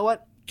 And you know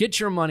what? Get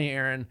your money,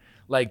 Aaron.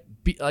 Like,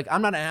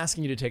 I'm not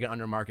asking you to take an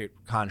under market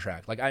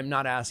contract. Like, I'm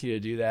not asking you to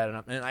do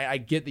that. And I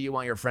get that you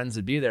want your friends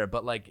to be there,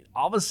 but like,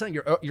 all of a sudden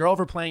you're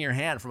overplaying your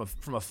hand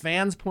from a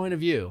fan's point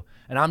of view.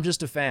 And I'm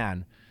just a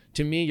fan.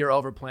 To me, you're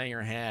overplaying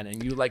your hand,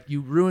 and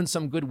you ruined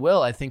some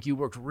goodwill. I think you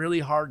worked really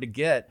hard to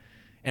get,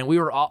 and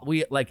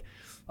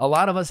a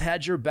lot of us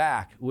had your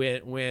back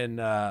when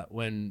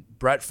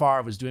Brett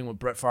Favre was doing what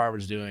Brett Favre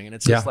was doing. And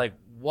it's just like,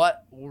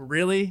 what,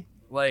 really?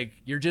 Like,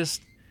 you're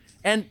just,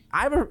 and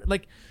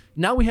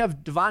now we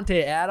have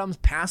Devontae Adams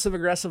passive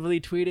aggressively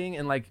tweeting,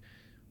 and like,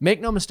 make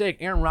no mistake,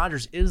 Aaron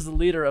Rodgers is the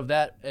leader of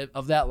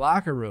that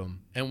locker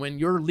room. And when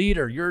your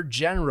leader, your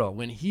general,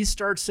 when he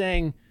starts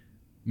saying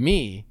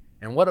me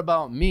and what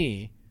about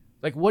me,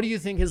 like, what do you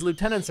think his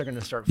lieutenants are going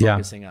to start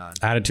focusing on?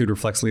 Attitude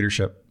reflects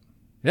leadership.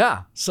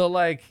 Yeah. So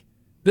like,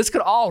 this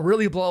could all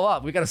really blow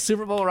up. We got a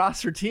Super Bowl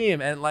roster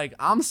team, and like,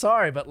 I'm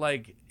sorry, but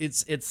like,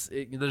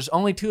 there's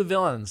only two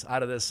villains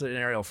out of this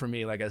scenario for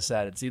me. Like I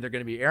said, it's either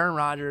going to be Aaron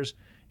Rodgers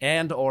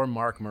and or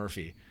Mark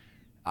Murphy.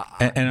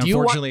 And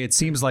unfortunately, it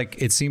seems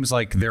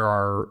like there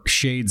are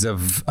shades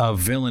of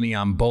villainy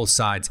on both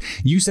sides.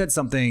 You said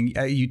something,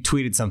 you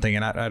tweeted something,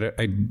 and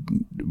I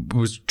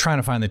was trying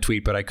to find the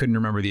tweet, but I couldn't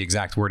remember the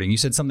exact wording. You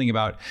said something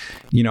about,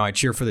 I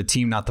cheer for the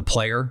team, not the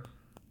player.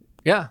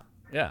 Yeah.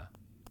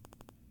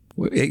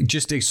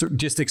 Just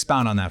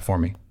expound on that for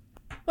me.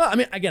 Well, I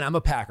mean, again, I'm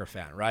a Packer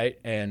fan, right?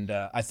 And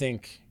I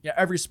think,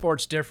 every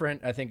sport's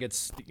different. I think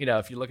it's,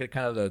 if you look at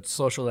kind of the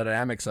social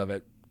dynamics of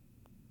it,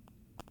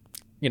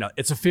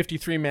 it's a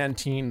 53-man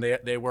team.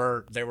 They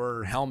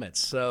were helmets.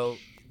 So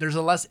there's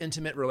a less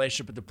intimate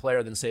relationship with the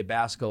player than, say,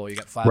 basketball. You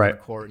got five on the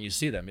court and you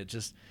see them. It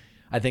just,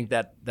 I think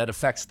that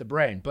affects the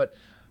brain. But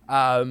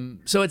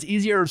so it's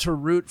easier to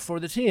root for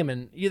the team.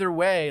 And either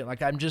way,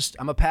 like, I'm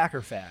a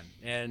Packer fan,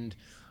 and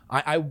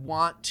I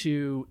want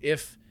to,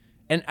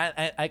 and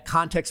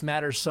context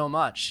matters so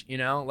much,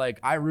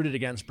 like, I rooted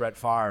against Brett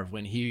Favre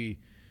when he,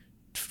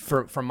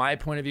 from my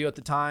point of view at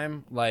the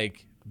time,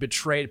 like,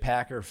 betrayed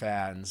Packer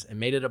fans and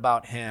made it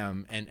about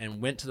him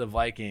and went to the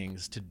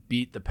Vikings to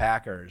beat the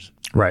Packers.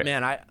 Right.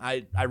 Man,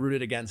 I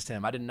rooted against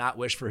him. I did not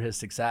wish for his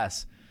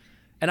success.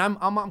 And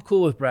I'm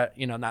cool with Brett,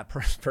 not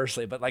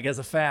personally, but like, as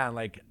a fan,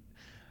 like,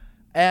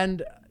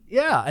 and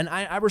yeah, and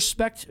I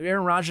respect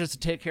Aaron Rodgers to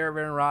take care of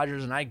Aaron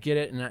Rodgers, and I get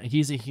it, and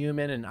he's a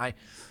human, and I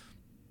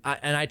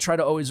try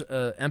to always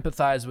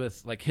empathize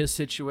with like his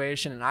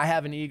situation, and I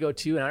have an ego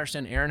too, and I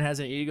understand Aaron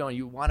has an ego, and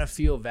you want to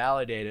feel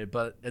validated,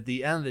 but at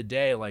the end of the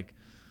day, like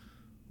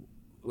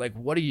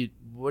what are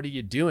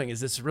you doing? Is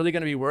this really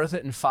going to be worth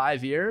it in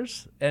 5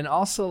 years? And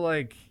also,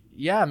 like,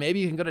 yeah, maybe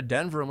you can go to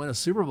Denver and win a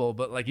Super Bowl,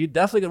 but like, you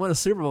definitely can win a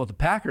Super Bowl with the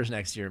Packers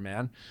next year,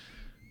 man.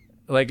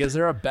 Like, is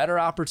there a better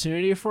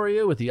opportunity for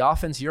you with the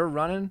offense you're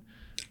running?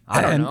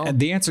 I don't know. And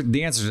the answer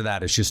to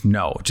that is just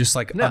no. Just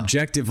like no.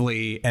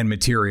 Objectively and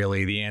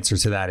materially, the answer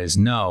to that is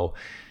no.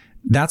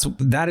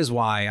 That is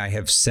why I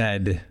have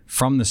said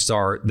from the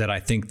start that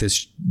I think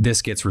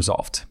this gets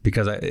resolved,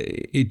 because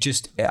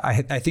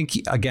I think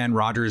again,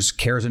 Rodgers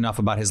cares enough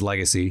about his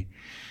legacy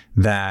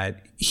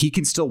that he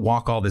can still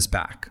walk all this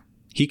back.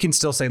 He can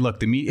still say, look,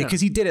 the media,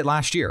 because he did it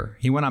last year.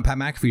 He went on Pat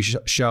McAfee's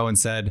show and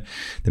said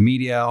the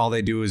media, all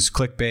they do is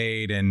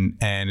clickbait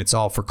and it's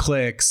all for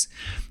clicks.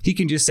 He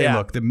can just say,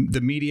 look, the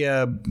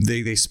media,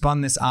 they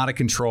spun this out of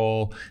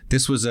control.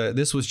 This was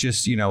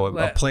just,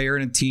 a player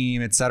in a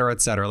team, et cetera,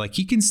 et cetera. Like,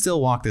 he can still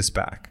walk this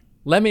back.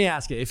 Let me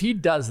ask you, if he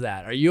does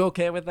that, are you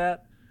okay with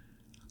that?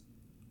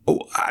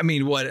 Oh, I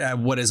mean,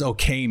 what does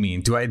okay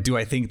mean? Do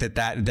I think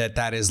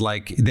that is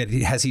like, that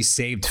has he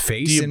saved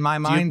face in my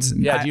mind?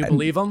 Do you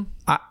believe him?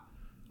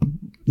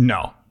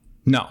 No.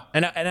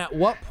 And at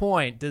what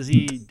point does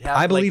he have?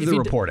 I believe the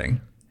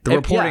reporting. The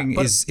reporting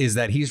is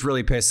that he's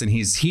really pissed and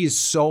he's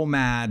so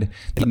mad,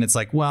 and it's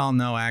like, well,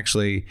 no,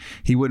 actually,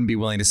 he wouldn't be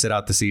willing to sit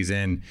out the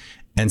season.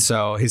 And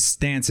so his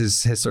stance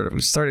has sort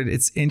of started,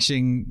 it's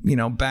inching,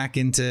 back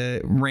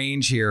into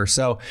range here.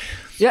 So,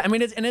 yeah, I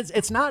mean,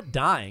 it's not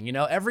dying,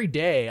 every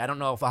day. I don't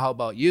know how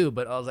about you,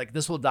 but I was like,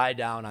 this will die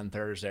down on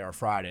Thursday or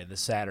Friday,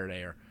 this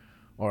Saturday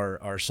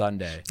or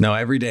Sunday. No,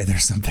 every day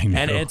there's something new.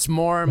 And it's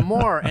more and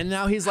more. And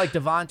now he's like,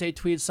 Devontae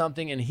tweets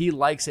something and he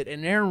likes it.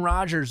 And Aaron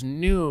Rodgers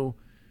knew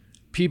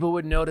people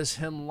would notice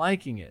him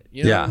liking it.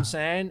 You know what I'm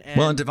saying?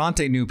 And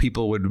Devontae knew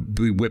people would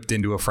be whipped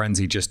into a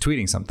frenzy just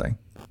tweeting something.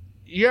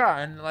 Yeah,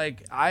 and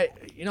like,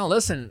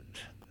 listen,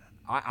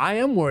 I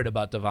am worried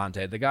about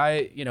Davante. The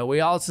guy, we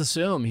all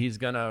assume he's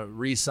going to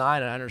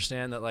re-sign, and I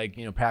understand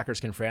that, Packers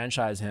can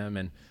franchise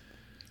him.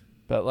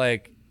 But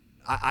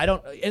I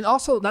don't, and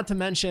also not to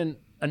mention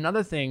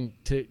another thing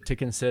to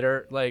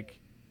consider,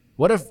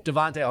 what if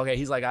Davante, okay,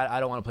 he's like, I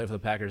don't want to play for the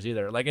Packers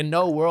either. In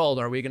no world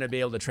are we going to be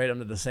able to trade him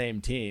to the same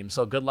team.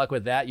 So good luck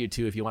with that, you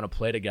two, if you want to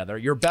play together.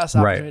 Your best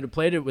opportunity to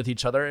play with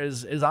each other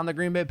is on the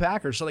Green Bay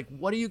Packers. So,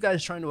 what are you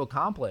guys trying to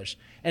accomplish?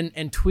 And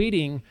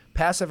tweeting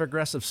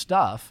passive-aggressive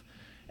stuff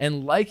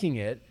and liking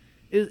it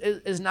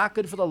is not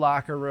good for the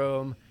locker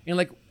room.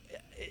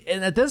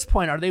 And at this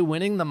point, are they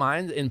winning the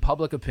minds in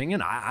public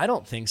opinion? I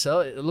don't think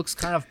so. It looks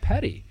kind of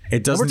petty.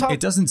 It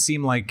doesn't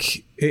seem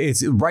like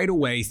it's right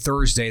away.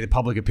 Thursday, the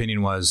public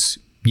opinion was,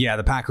 yeah,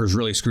 the Packers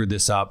really screwed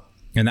this up.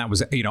 And that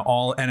was,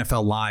 all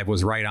NFL Live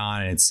was right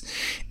on. And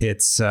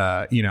it's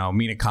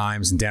Mina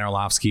Kimes and Dan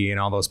Orlovsky and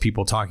all those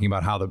people talking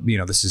about how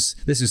this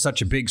is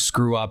such a big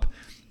screw up.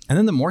 And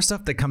then the more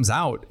stuff that comes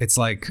out, it's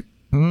like,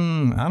 I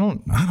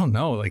don't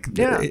know.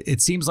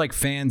 It seems like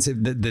fans,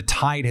 the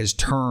tide has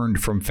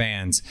turned from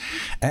fans,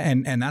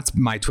 and that's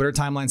my Twitter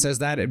timeline says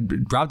that.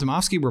 Rob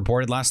Demovsky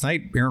reported last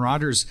night Aaron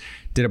Rodgers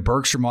did a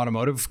Bergstrom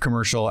Automotive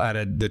commercial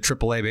at the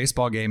AAA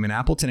baseball game in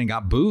Appleton and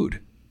got booed.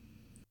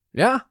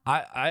 Yeah,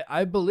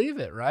 I believe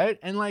it, right?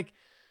 And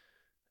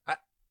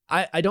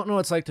I don't know what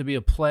it's like to be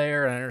a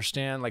player, and I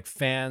understand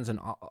fans and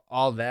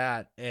all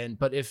that,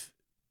 but if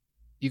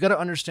you got to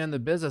understand the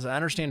business. I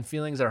understand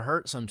feelings are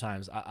hurt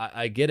sometimes.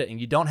 I get it. And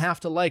you don't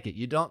have to like it.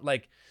 You don't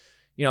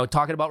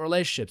talking about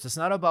relationships. It's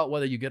not about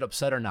whether you get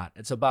upset or not.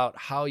 It's about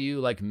how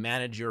you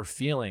manage your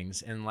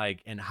feelings and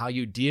how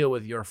you deal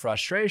with your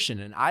frustration.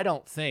 And I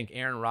don't think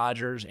Aaron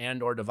Rodgers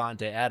and or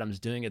Davante Adams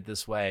doing it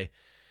this way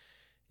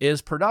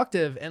is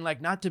productive. And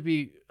not to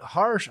be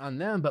harsh on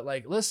them, but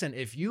listen,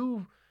 if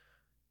you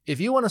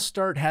want to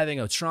start having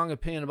a strong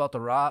opinion about the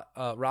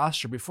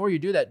roster, before you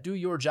do that, do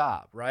your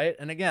job, right?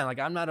 And again,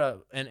 I'm not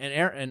and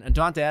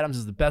Davante Adams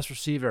is the best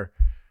receiver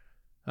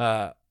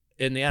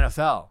in the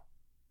NFL,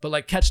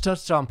 but catch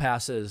touchdown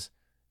passes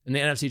in the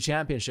NFC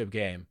Championship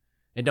game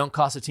and don't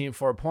cost the team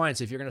 4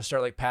 points if you're going to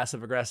start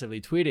passive aggressively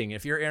tweeting.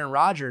 If you're Aaron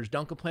Rodgers,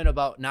 don't complain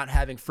about not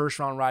having first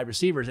round wide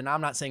receivers. And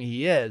I'm not saying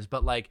he is,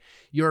 but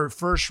your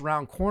first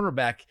round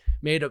cornerback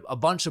made a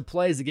bunch of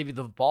plays to give you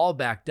the ball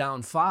back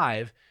down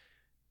 5.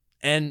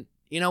 And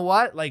you know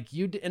what?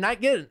 And I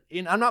get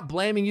it. I'm not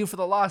blaming you for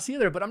the loss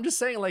either, but I'm just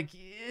saying,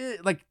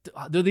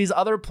 do these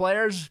other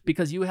players,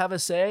 because you have a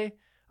say,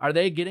 are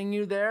they getting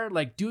you there?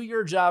 Do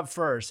your job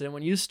first. And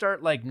when you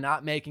start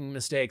not making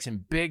mistakes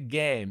in big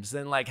games,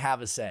 then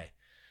have a say.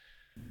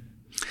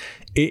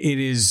 It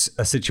is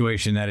a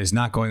situation that is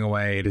not going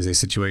away. It is a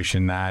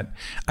situation that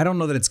I don't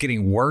know that it's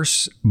getting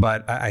worse,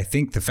 but I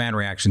think the fan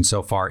reaction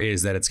so far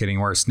is that it's getting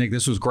worse. Nick,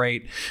 this was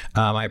great.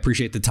 I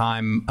appreciate the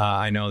time.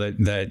 I know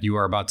that you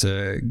are about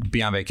to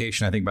be on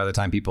vacation. I think by the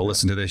time people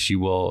listen to this, you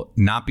will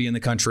not be in the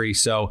country.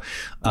 So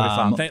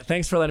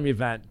thanks for letting me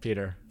vent,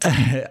 Peter.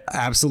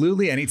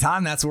 Absolutely.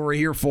 Anytime. That's what we're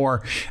here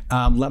for.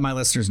 Let my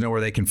listeners know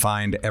where they can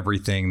find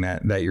everything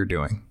that you're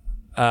doing.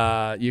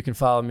 You can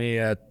follow me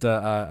at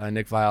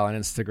Nick Viall on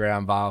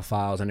Instagram, Viall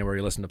Files, anywhere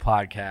you listen to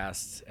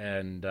podcasts,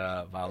 and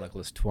Viall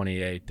Nicholas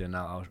 28, and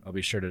I'll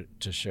be sure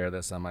to share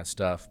this on my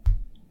stuff.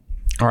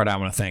 All right, I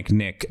want to thank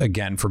Nick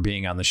again for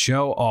being on the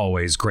show.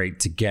 Always great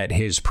to get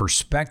his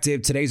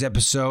perspective. Today's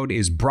episode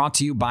is brought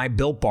to you by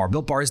Built Bar.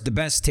 Built Bar is the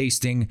best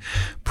tasting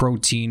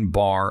protein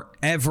bar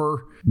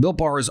ever. Built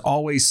Bar is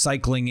always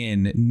cycling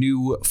in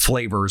new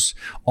flavors,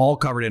 all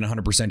covered in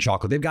 100%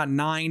 chocolate. They've got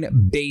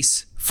 9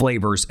 base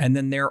flavors, and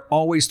then they're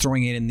always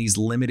throwing in these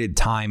limited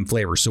time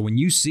flavors. So when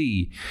you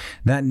see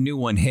that new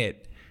one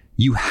hit,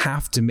 you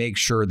have to make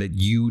sure that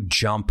you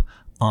jump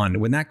on.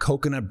 When that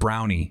coconut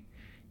brownie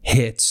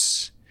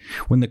hits,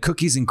 when the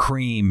cookies and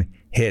cream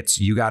hits,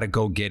 you got to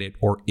go get it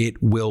or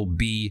it will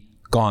be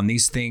gone.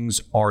 These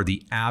things are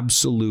the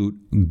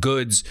absolute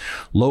goods.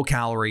 Low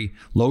calorie,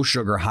 low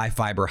sugar, high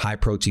fiber, high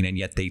protein, and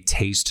yet they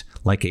taste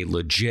like a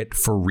legit,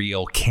 for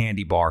real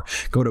candy bar.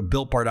 Go to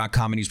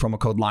BuiltBar.com and use promo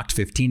code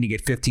LOCKED15 to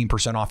get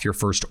 15% off your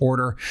first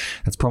order.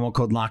 That's promo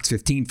code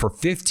LOCKED15 for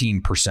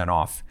 15%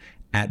 off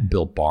at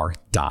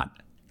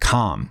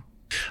BuiltBar.com.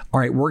 All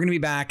right, we're going to be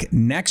back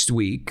next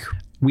week.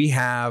 We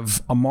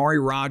have Amari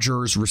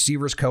Rodgers,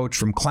 receivers coach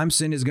from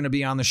Clemson, is going to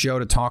be on the show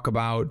to talk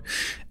about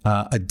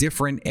a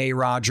different A.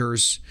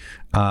 Rodgers,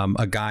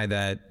 a guy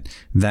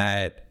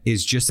that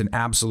is just an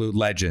absolute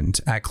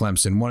legend at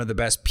Clemson. One of the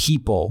best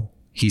people,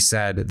 he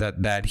said,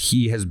 that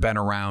he has been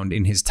around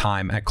in his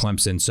time at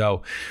Clemson.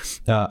 So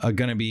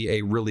going to be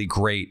a really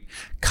great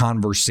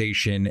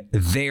conversation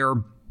there.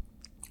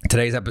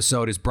 Today's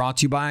episode is brought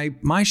to you by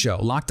my show,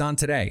 Locked On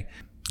Today.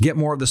 Get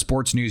more of the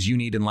sports news you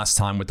need in less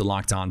time with the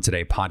Locked On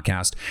Today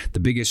podcast. The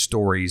biggest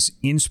stories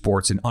in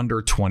sports in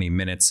under 20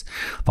 minutes.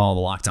 Follow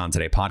the Locked On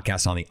Today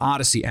podcast on the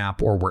Odyssey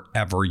app or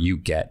wherever you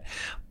get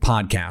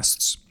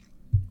podcasts.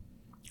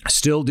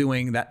 Still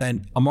doing that.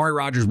 And Amari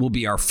Rodgers will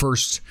be our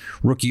first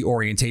rookie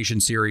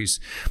orientation series,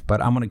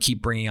 but I'm going to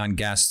keep bringing on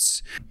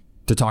guests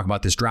to talk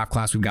about this draft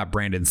class. We've got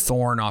Brandon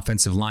Thorne,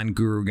 offensive line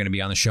guru, going to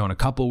be on the show in a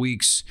couple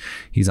weeks.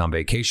 He's on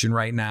vacation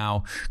right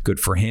now. Good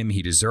for him.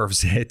 He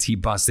deserves it. He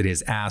busted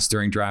his ass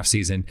during draft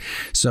season.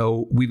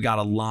 So we've got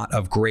a lot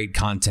of great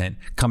content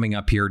coming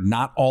up here.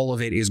 Not all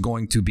of it is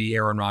going to be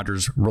Aaron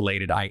Rodgers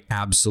related. I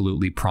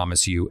absolutely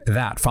promise you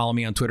that. Follow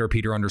me on Twitter,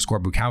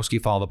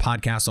 Peter_Bukowski. Follow the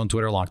podcast on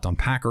Twitter, Locked On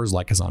Packers.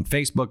 Like us on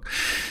Facebook.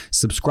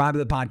 Subscribe to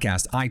the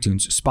podcast,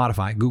 iTunes,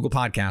 Spotify, Google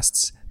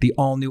Podcasts, the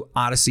all-new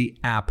Odyssey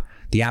app.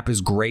 The app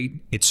is great.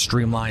 It's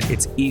streamlined.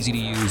 It's easy to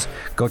use.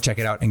 Go check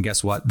it out. And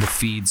guess what? The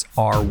feeds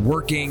are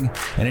working.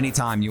 And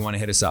anytime you want to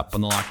hit us up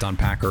on the Locked On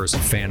Packers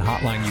fan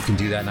hotline, you can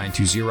do that,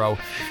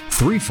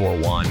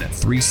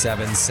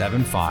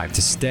 920-341-3775,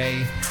 to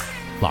stay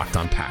Locked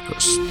On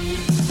Packers.